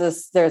there's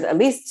at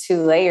least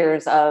two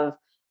layers of,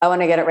 I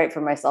want to get it right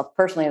for myself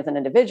personally as an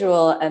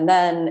individual. And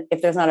then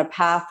if there's not a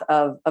path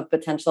of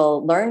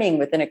potential learning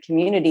within a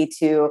community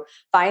to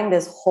find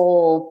this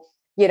whole,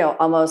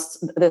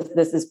 almost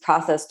this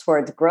process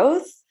towards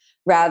growth,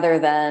 rather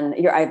than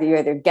you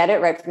either get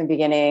it right from the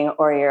beginning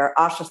or you're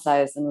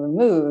ostracized and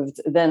removed,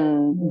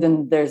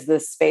 then there's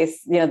this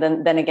space,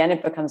 then again,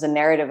 it becomes a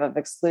narrative of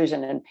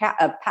exclusion and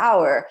of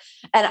power.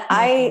 And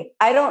I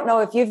don't know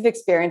if you've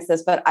experienced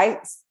this, but I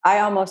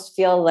almost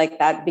feel like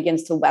that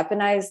begins to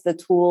weaponize the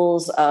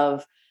tools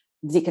of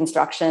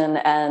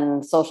deconstruction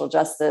and social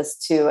justice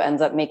to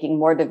end up making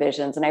more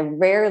divisions. And I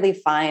rarely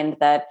find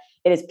that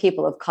it is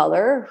people of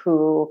color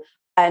who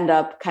end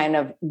up kind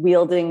of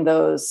wielding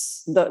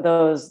those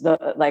levers,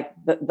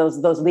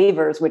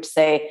 which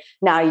say,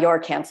 now you're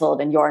canceled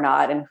and you're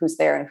not, and who's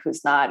there and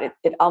who's not.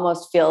 It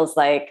almost feels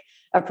like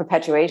a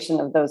perpetuation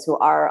of those who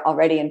are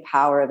already in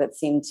power that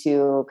seem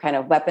to kind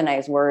of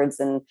weaponize words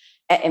and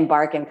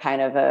embark in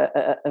kind of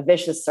a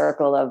vicious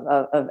circle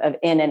of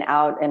in and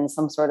out and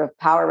some sort of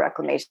power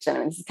reclamation.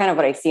 And this is kind of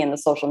what I see in the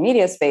social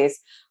media space,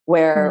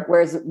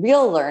 whereas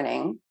real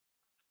learning,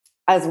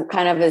 as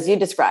you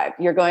described,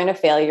 you're going to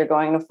fail, you're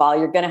going to fall,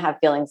 you're going to have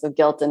feelings of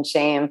guilt and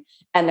shame.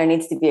 And there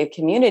needs to be a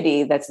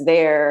community that's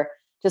there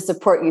to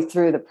support you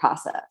through the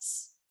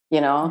process,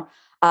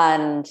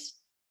 and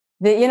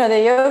the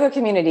yoga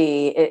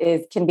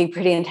community can be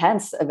pretty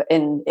intense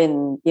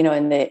in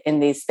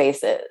these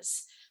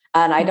spaces.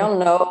 And I don't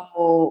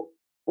know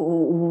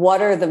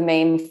what are the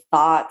main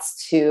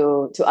thoughts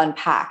to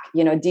unpack,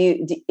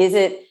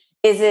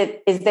 is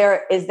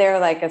there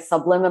like a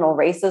subliminal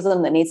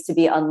racism that needs to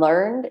be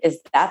unlearned? Is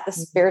that the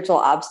spiritual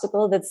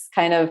obstacle that's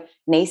kind of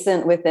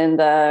nascent within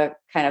the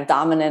kind of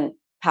dominant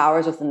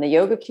powers within the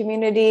yoga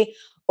community?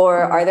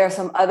 Or are there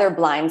some other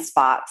blind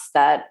spots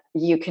that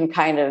you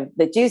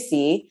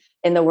see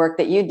in the work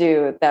that you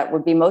do that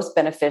would be most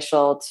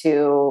beneficial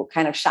to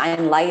kind of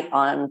shine light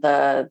on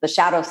the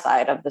shadow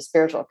side of the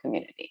spiritual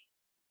community?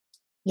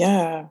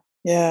 Yeah.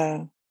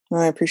 I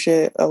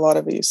appreciate a lot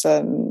of what you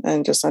said,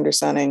 and just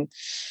understanding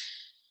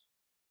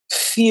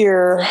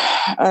fear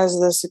as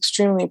this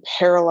extremely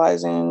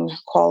paralyzing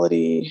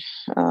quality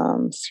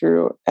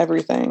through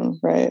everything,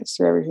 right?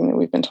 Through everything that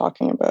we've been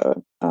talking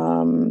about,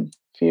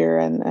 fear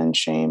and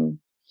shame,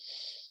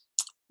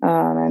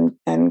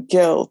 and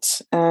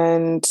guilt,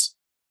 and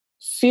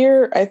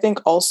fear, I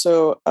think,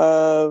 also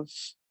of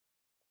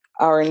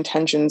our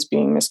intentions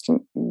being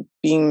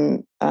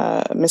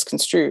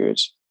misconstrued.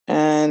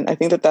 And I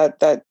think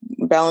that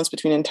balance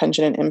between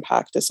intention and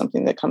impact is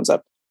something that comes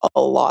up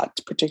a lot,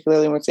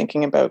 particularly when we're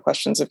thinking about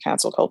questions of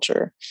cancel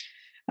culture.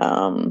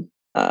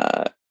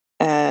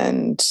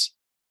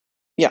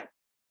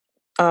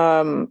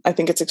 I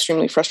think it's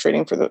extremely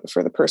frustrating for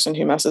the person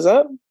who messes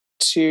up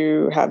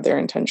to have their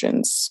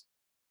intentions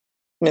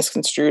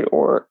misconstrued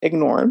or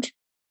ignored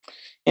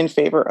in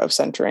favor of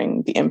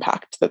centering the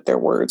impact that their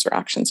words or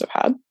actions have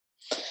had.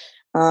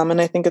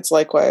 And I think it's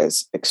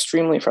likewise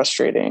extremely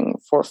frustrating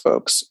for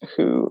folks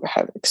who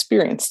have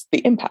experienced the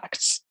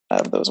impacts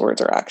of those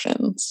words or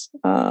actions,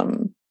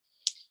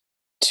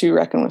 to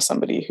reckon with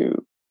somebody who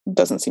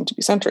doesn't seem to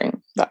be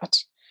centering that.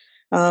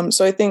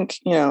 So I think,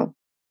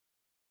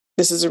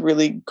 this is a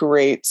really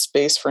great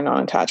space for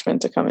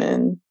non-attachment to come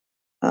in,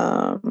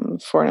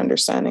 for an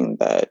understanding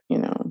that,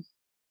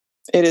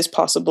 it is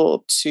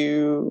possible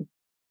to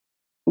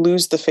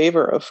lose the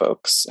favor of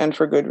folks, and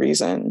for good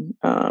reason.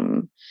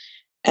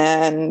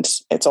 And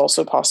it's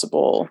also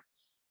possible,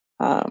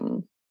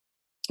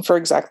 for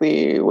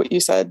exactly what you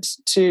said,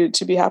 to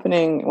be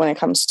happening when it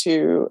comes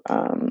to,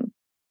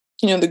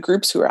 the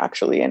groups who are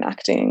actually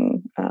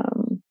enacting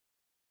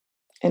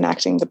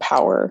the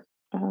power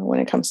when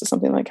it comes to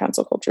something like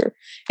cancel culture.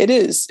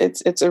 It's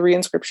a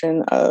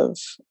reinscription of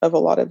a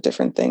lot of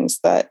different things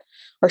that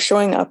are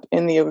showing up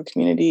in the yoga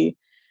community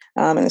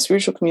and the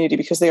spiritual community,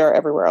 because they are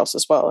everywhere else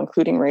as well,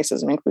 including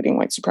racism, including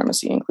white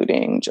supremacy,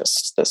 including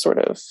just the sort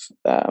of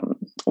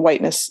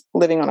whiteness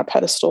living on a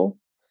pedestal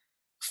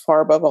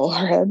far above all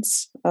our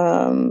heads.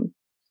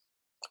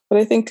 But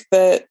I think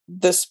that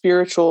the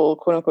spiritual,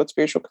 quote unquote,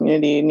 spiritual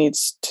community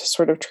needs to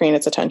sort of train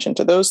its attention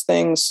to those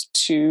things,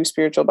 to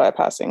spiritual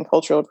bypassing,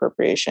 cultural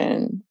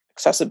appropriation,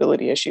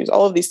 accessibility issues,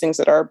 all of these things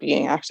that are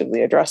being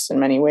actively addressed in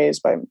many ways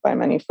by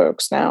many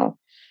folks now.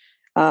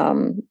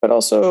 But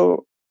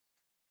also,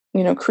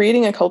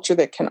 creating a culture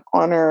that can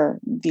honor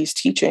these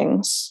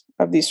teachings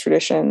of these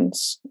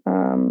traditions,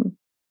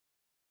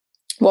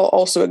 while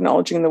also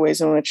acknowledging the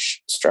ways in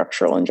which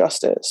structural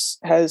injustice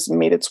has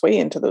made its way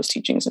into those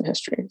teachings and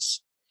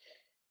histories.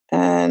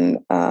 And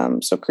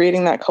so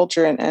creating that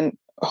culture and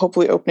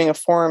hopefully opening a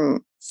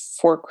forum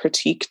for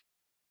critique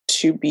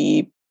to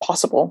be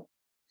possible,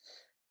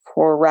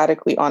 for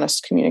radically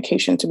honest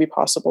communication to be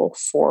possible,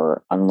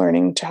 for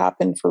unlearning to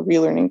happen, for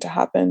relearning to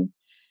happen,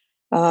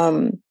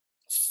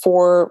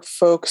 for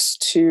folks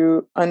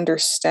to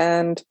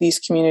understand these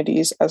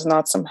communities as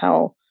not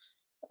somehow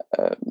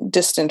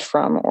distant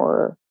from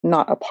or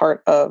not a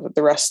part of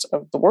the rest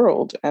of the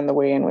world and the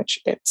way in which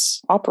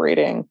it's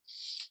operating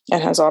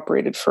and has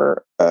operated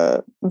for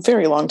a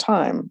very long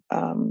time.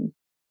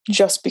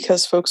 Just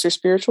because folks are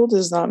spiritual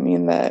does not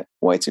mean that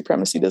white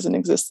supremacy doesn't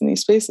exist in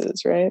these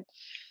spaces, right?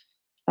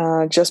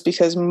 Just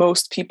because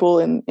most people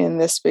in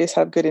this space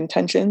have good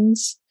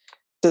intentions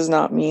does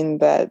not mean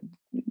that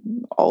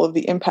all of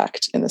the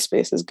impact in the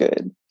space is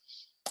good.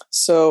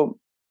 So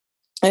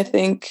I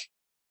think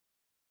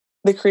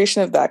the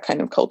creation of that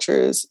kind of culture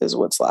is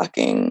what's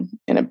lacking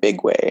in a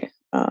big way.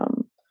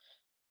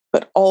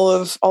 But all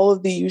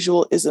of the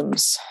usual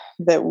isms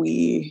that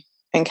we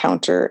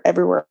encounter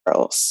everywhere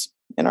else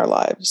in our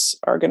lives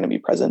are going to be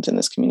present in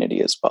this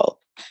community as well.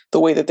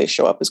 The way that they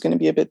show up is going to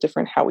be a bit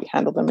different. How we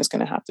handle them is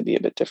going to have to be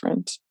a bit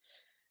different.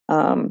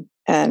 And,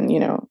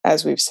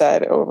 as we've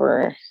said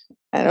over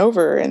and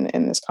over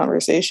in this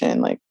conversation,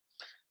 like,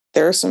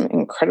 there are some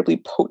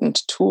incredibly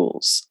potent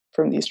tools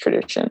from these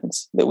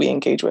traditions that we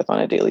engage with on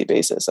a daily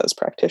basis as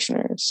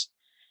practitioners.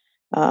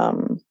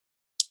 And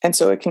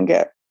so it can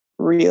get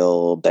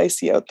real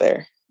dicey out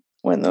there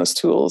when those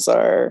tools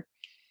are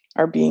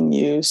being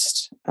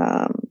used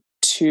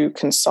to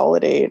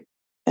consolidate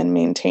and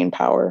maintain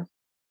power,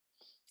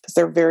 because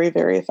they're very,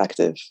 very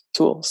effective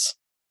tools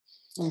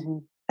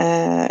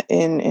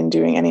in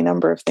doing any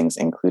number of things,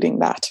 including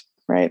that,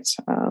 right?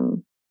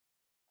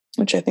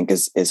 Which I think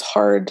is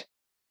hard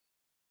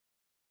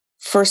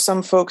for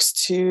some folks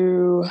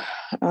to,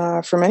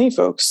 for many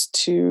folks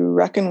to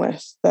reckon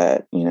with,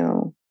 that,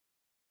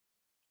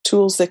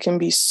 tools that can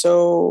be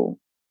so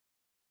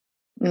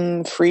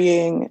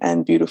freeing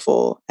and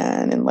beautiful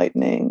and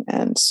enlightening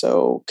and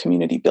so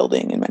community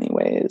building in many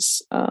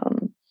ways,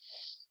 and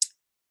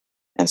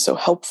so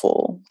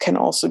helpful, can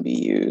also be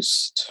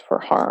used for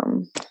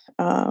harm.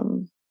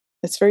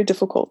 It's very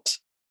difficult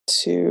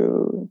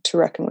to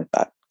reckon with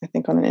that, I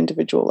think, on an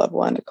individual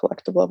level and a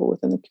collective level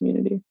within the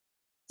community.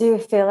 Do you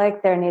feel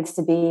like there needs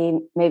to be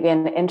maybe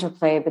an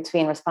interplay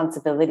between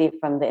responsibility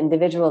from the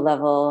individual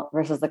level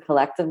versus the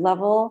collective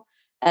level?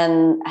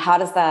 And how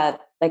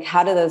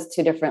do those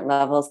two different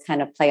levels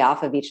kind of play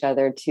off of each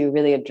other to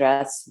really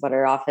address what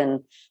are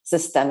often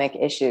systemic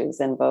issues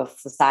in both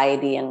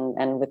society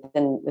and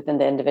within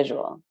the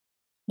individual?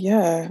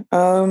 Yeah.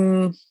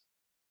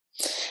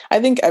 I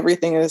think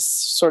everything is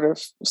sort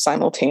of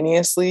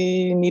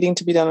simultaneously needing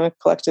to be done on a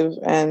collective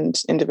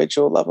and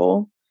individual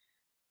level.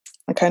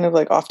 I kind of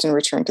often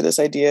return to this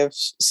idea of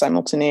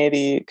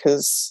simultaneity,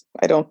 because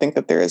I don't think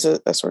that there is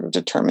a sort of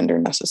determined or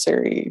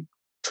necessary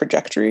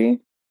trajectory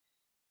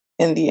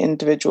in the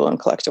individual and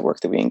collective work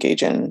that we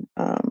engage in,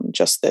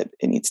 just that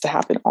it needs to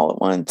happen all at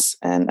once.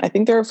 And I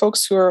think there are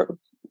folks who are,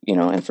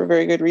 and for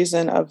very good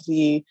reason, of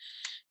the,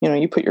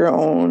 you put your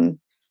own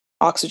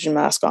oxygen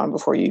mask on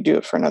before you do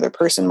it for another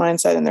person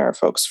mindset. And there are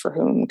folks for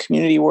whom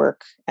community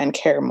work and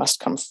care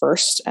must come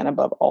first and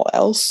above all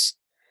else.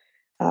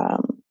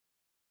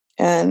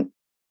 And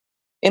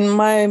in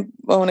my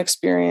own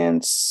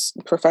experience,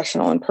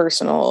 professional and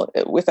personal,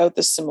 without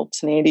this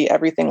simultaneity,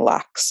 everything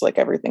lacks.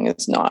 Everything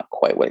is not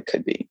quite what it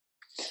could be.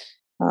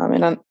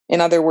 And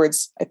in other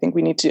words, I think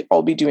we need to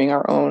all be doing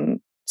our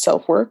own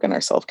self-work and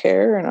our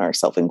self-care and our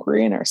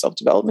self-inquiry and our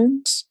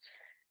self-development,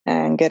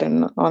 and get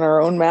on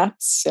our own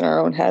mats in our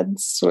own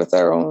heads with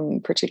our own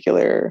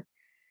particular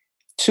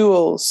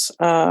tools.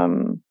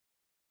 And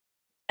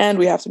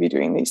we have to be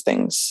doing these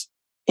things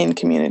in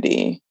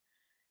community,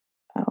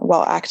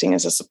 while acting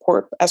as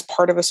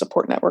part of a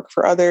support network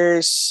for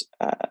others,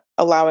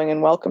 allowing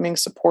and welcoming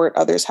support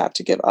others have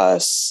to give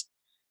us,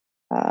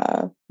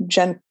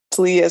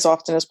 gently as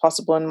often as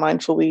possible, and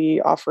mindfully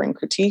offering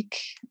critique,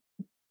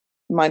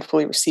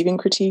 mindfully receiving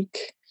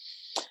critique.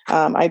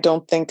 I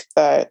don't think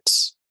that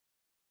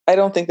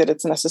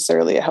it's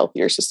necessarily a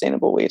healthy or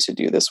sustainable way to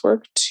do this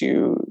work,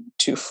 to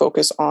to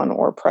focus on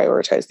or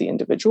prioritize the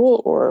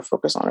individual or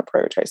focus on or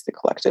prioritize the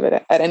collective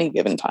at any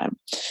given time.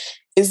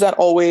 Is that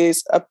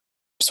always a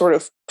sort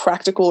of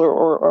practical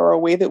or a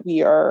way that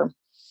we are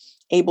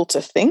able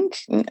to think?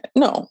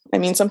 No. I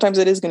mean, sometimes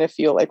it is going to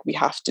feel like we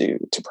have to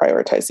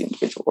prioritize the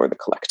individual or the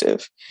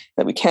collective,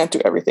 that we can't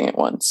do everything at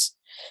once.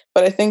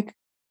 But I think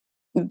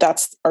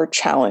that's our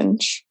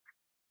challenge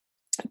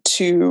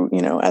to,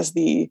 as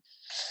the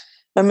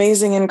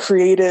amazing and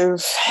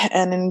creative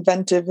and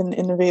inventive and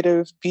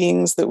innovative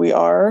beings that we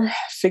are,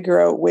 figure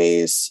out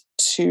ways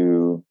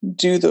to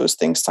do those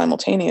things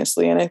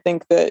simultaneously. And I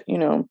think that,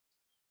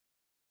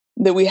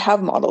 that we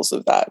have models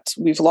of that.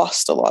 We've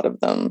lost a lot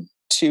of them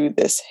to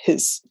this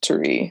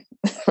history,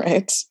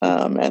 right?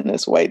 And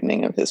this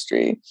widening of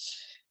history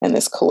and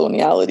this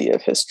coloniality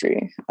of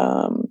history.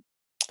 And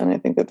I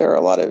think that there are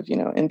a lot of,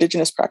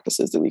 indigenous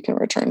practices that we can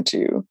return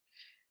to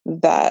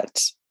that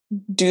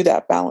do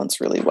that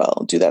balance really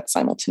well, do that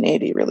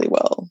simultaneity really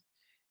well,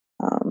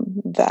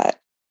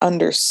 that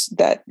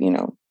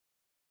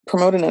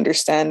promote an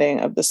understanding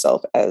of the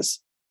self as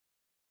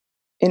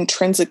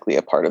intrinsically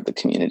a part of the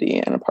community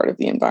and a part of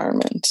the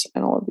environment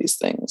and all of these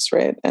things,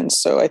 right? And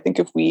so I think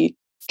if we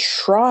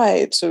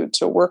try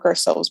to work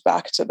ourselves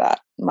back to that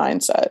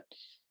mindset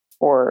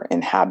or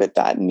inhabit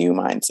that new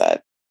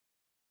mindset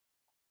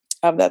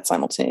of that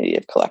simultaneity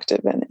of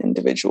collective and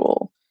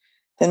individual,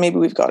 then maybe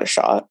we've got a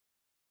shot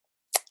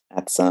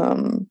at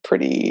some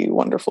pretty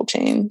wonderful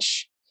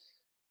change,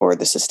 or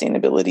the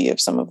sustainability of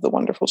some of the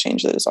wonderful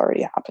change that is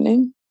already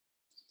happening.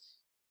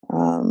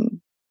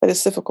 But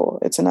it's difficult.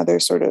 It's another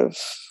sort of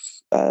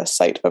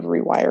site of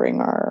rewiring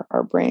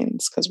our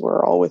brains, because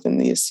we're all within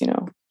these,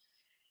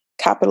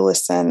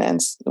 capitalist and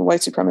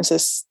white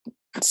supremacist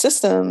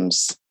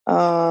systems,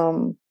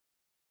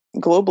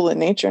 global in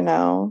nature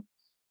now,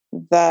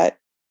 that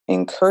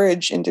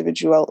encourage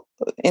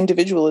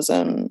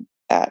individualism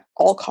at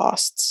all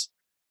costs.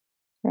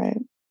 Right.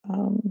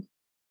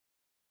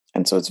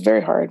 And so it's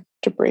very hard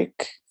to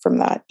break from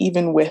that,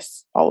 even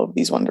with all of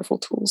these wonderful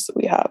tools that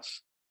we have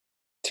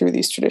through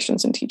these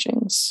traditions and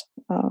teachings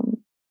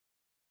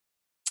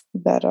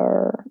that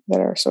are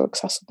so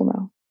accessible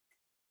now.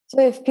 So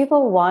if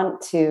people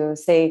want to,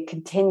 say,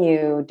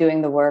 continue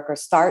doing the work or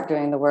start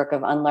doing the work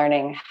of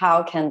unlearning,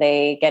 how can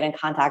they get in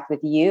contact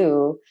with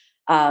you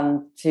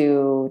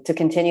to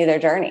continue their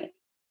journey?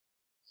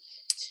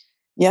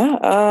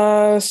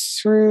 Yeah,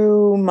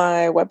 through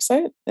my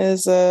website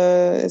is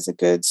a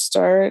good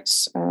start.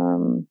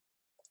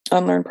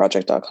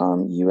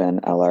 Unlearnproject.com,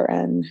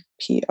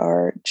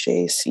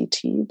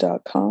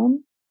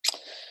 UNLRNPRJCT.com,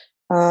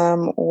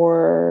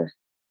 or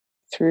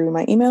through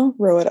my email,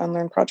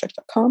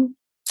 ro@unlearnproject.com,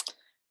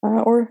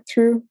 or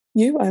through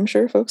you. I'm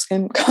sure folks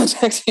can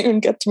contact you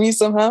and get to me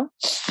somehow.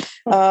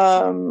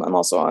 I'm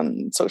also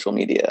on social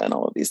media and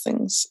all of these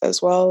things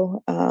as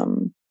well.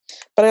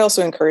 But I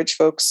also encourage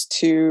folks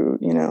to,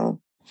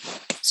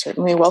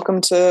 certainly welcome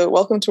to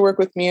work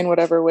with me in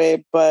whatever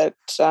way, but,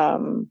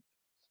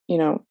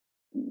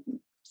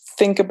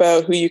 think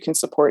about who you can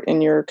support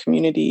in your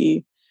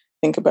community.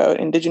 Think about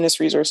Indigenous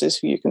resources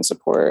who you can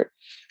support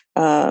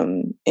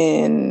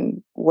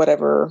in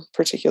whatever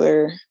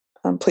particular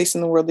place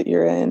in the world that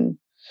you're in.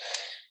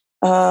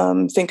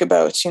 Think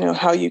about,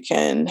 how you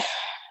can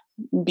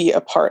be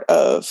a part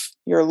of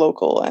your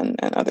local and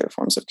other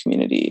forms of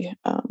community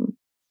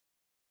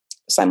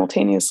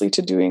simultaneously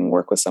to doing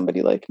work with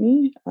somebody like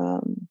me,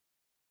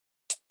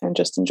 and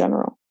just in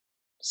general.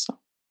 So,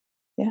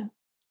 yeah.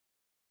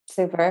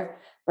 Super.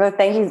 Well,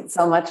 thank you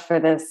so much for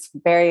this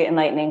very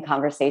enlightening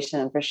conversation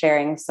and for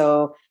sharing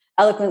so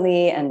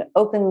eloquently and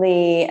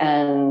openly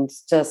and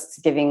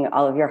just giving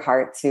all of your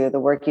heart to the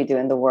work you do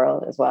in the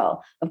world as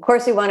well. Of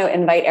course, we want to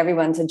invite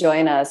everyone to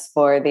join us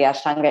for the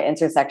Ashtanga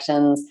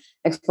Intersections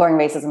Exploring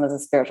Racism as a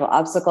Spiritual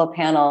Obstacle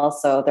panel.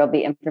 So there'll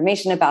be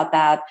information about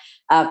that.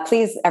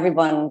 Please,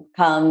 everyone,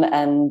 come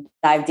and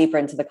dive deeper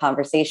into the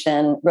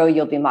conversation. Ro,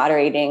 you'll be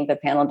moderating the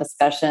panel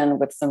discussion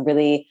with some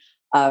really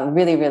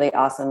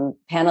awesome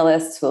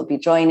panelists who will be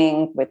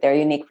joining with their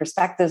unique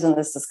perspectives in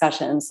this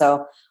discussion.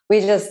 So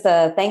we just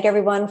thank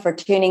everyone for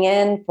tuning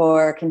in,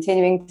 for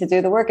continuing to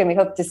do the work, and we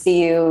hope to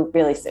see you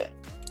really soon.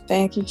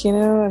 Thank you,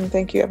 Kino, and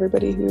thank you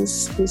everybody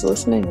who's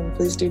listening, and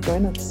please do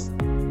join us.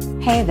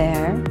 Hey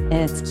there,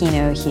 it's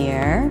Kino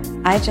here.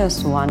 I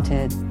just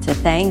wanted to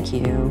thank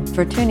you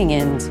for tuning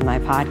in to my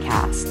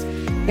podcast.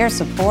 Your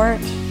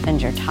support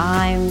and your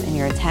time and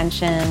your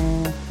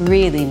attention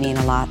really mean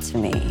a lot to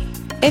me.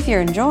 If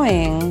you're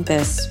enjoying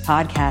this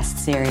podcast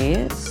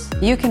series,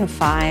 you can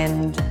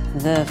find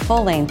the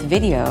full-length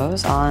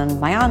videos on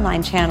my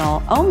online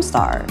channel,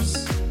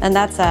 OmStars, and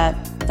that's at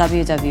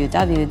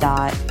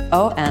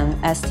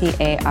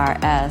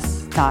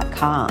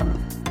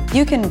www.omstars.com.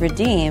 You can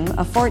redeem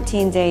a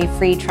 14-day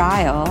free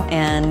trial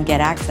and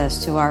get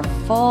access to our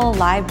full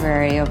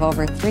library of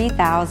over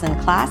 3,000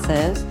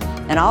 classes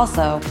and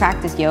also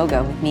practice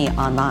yoga with me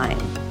online.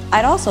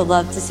 I'd also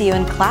love to see you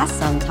in class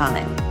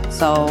sometime.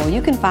 So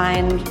you can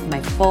find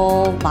my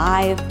full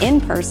live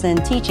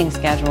in-person teaching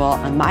schedule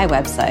on my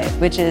website,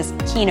 which is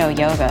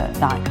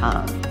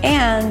kinoyoga.com.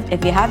 And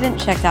if you haven't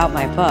checked out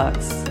my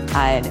books,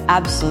 I'd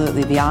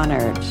absolutely be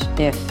honored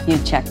if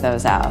you'd check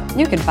those out.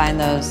 You can find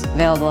those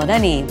available at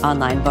any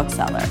online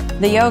bookseller.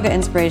 The Yoga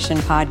Inspiration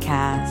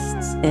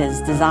Podcast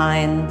is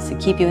designed to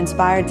keep you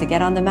inspired to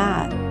get on the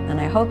mat. And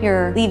I hope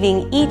you're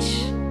leaving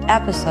each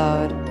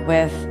episode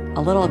with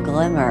a little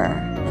glimmer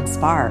and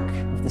spark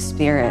of the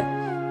spirit,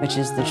 which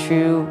is the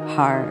true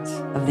heart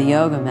of the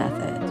yoga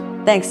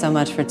method. Thanks so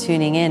much for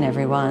tuning in,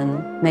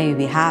 everyone. May you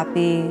be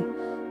happy.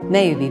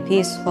 May you be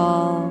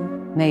peaceful.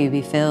 May you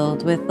be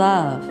filled with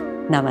love.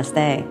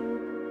 Namaste.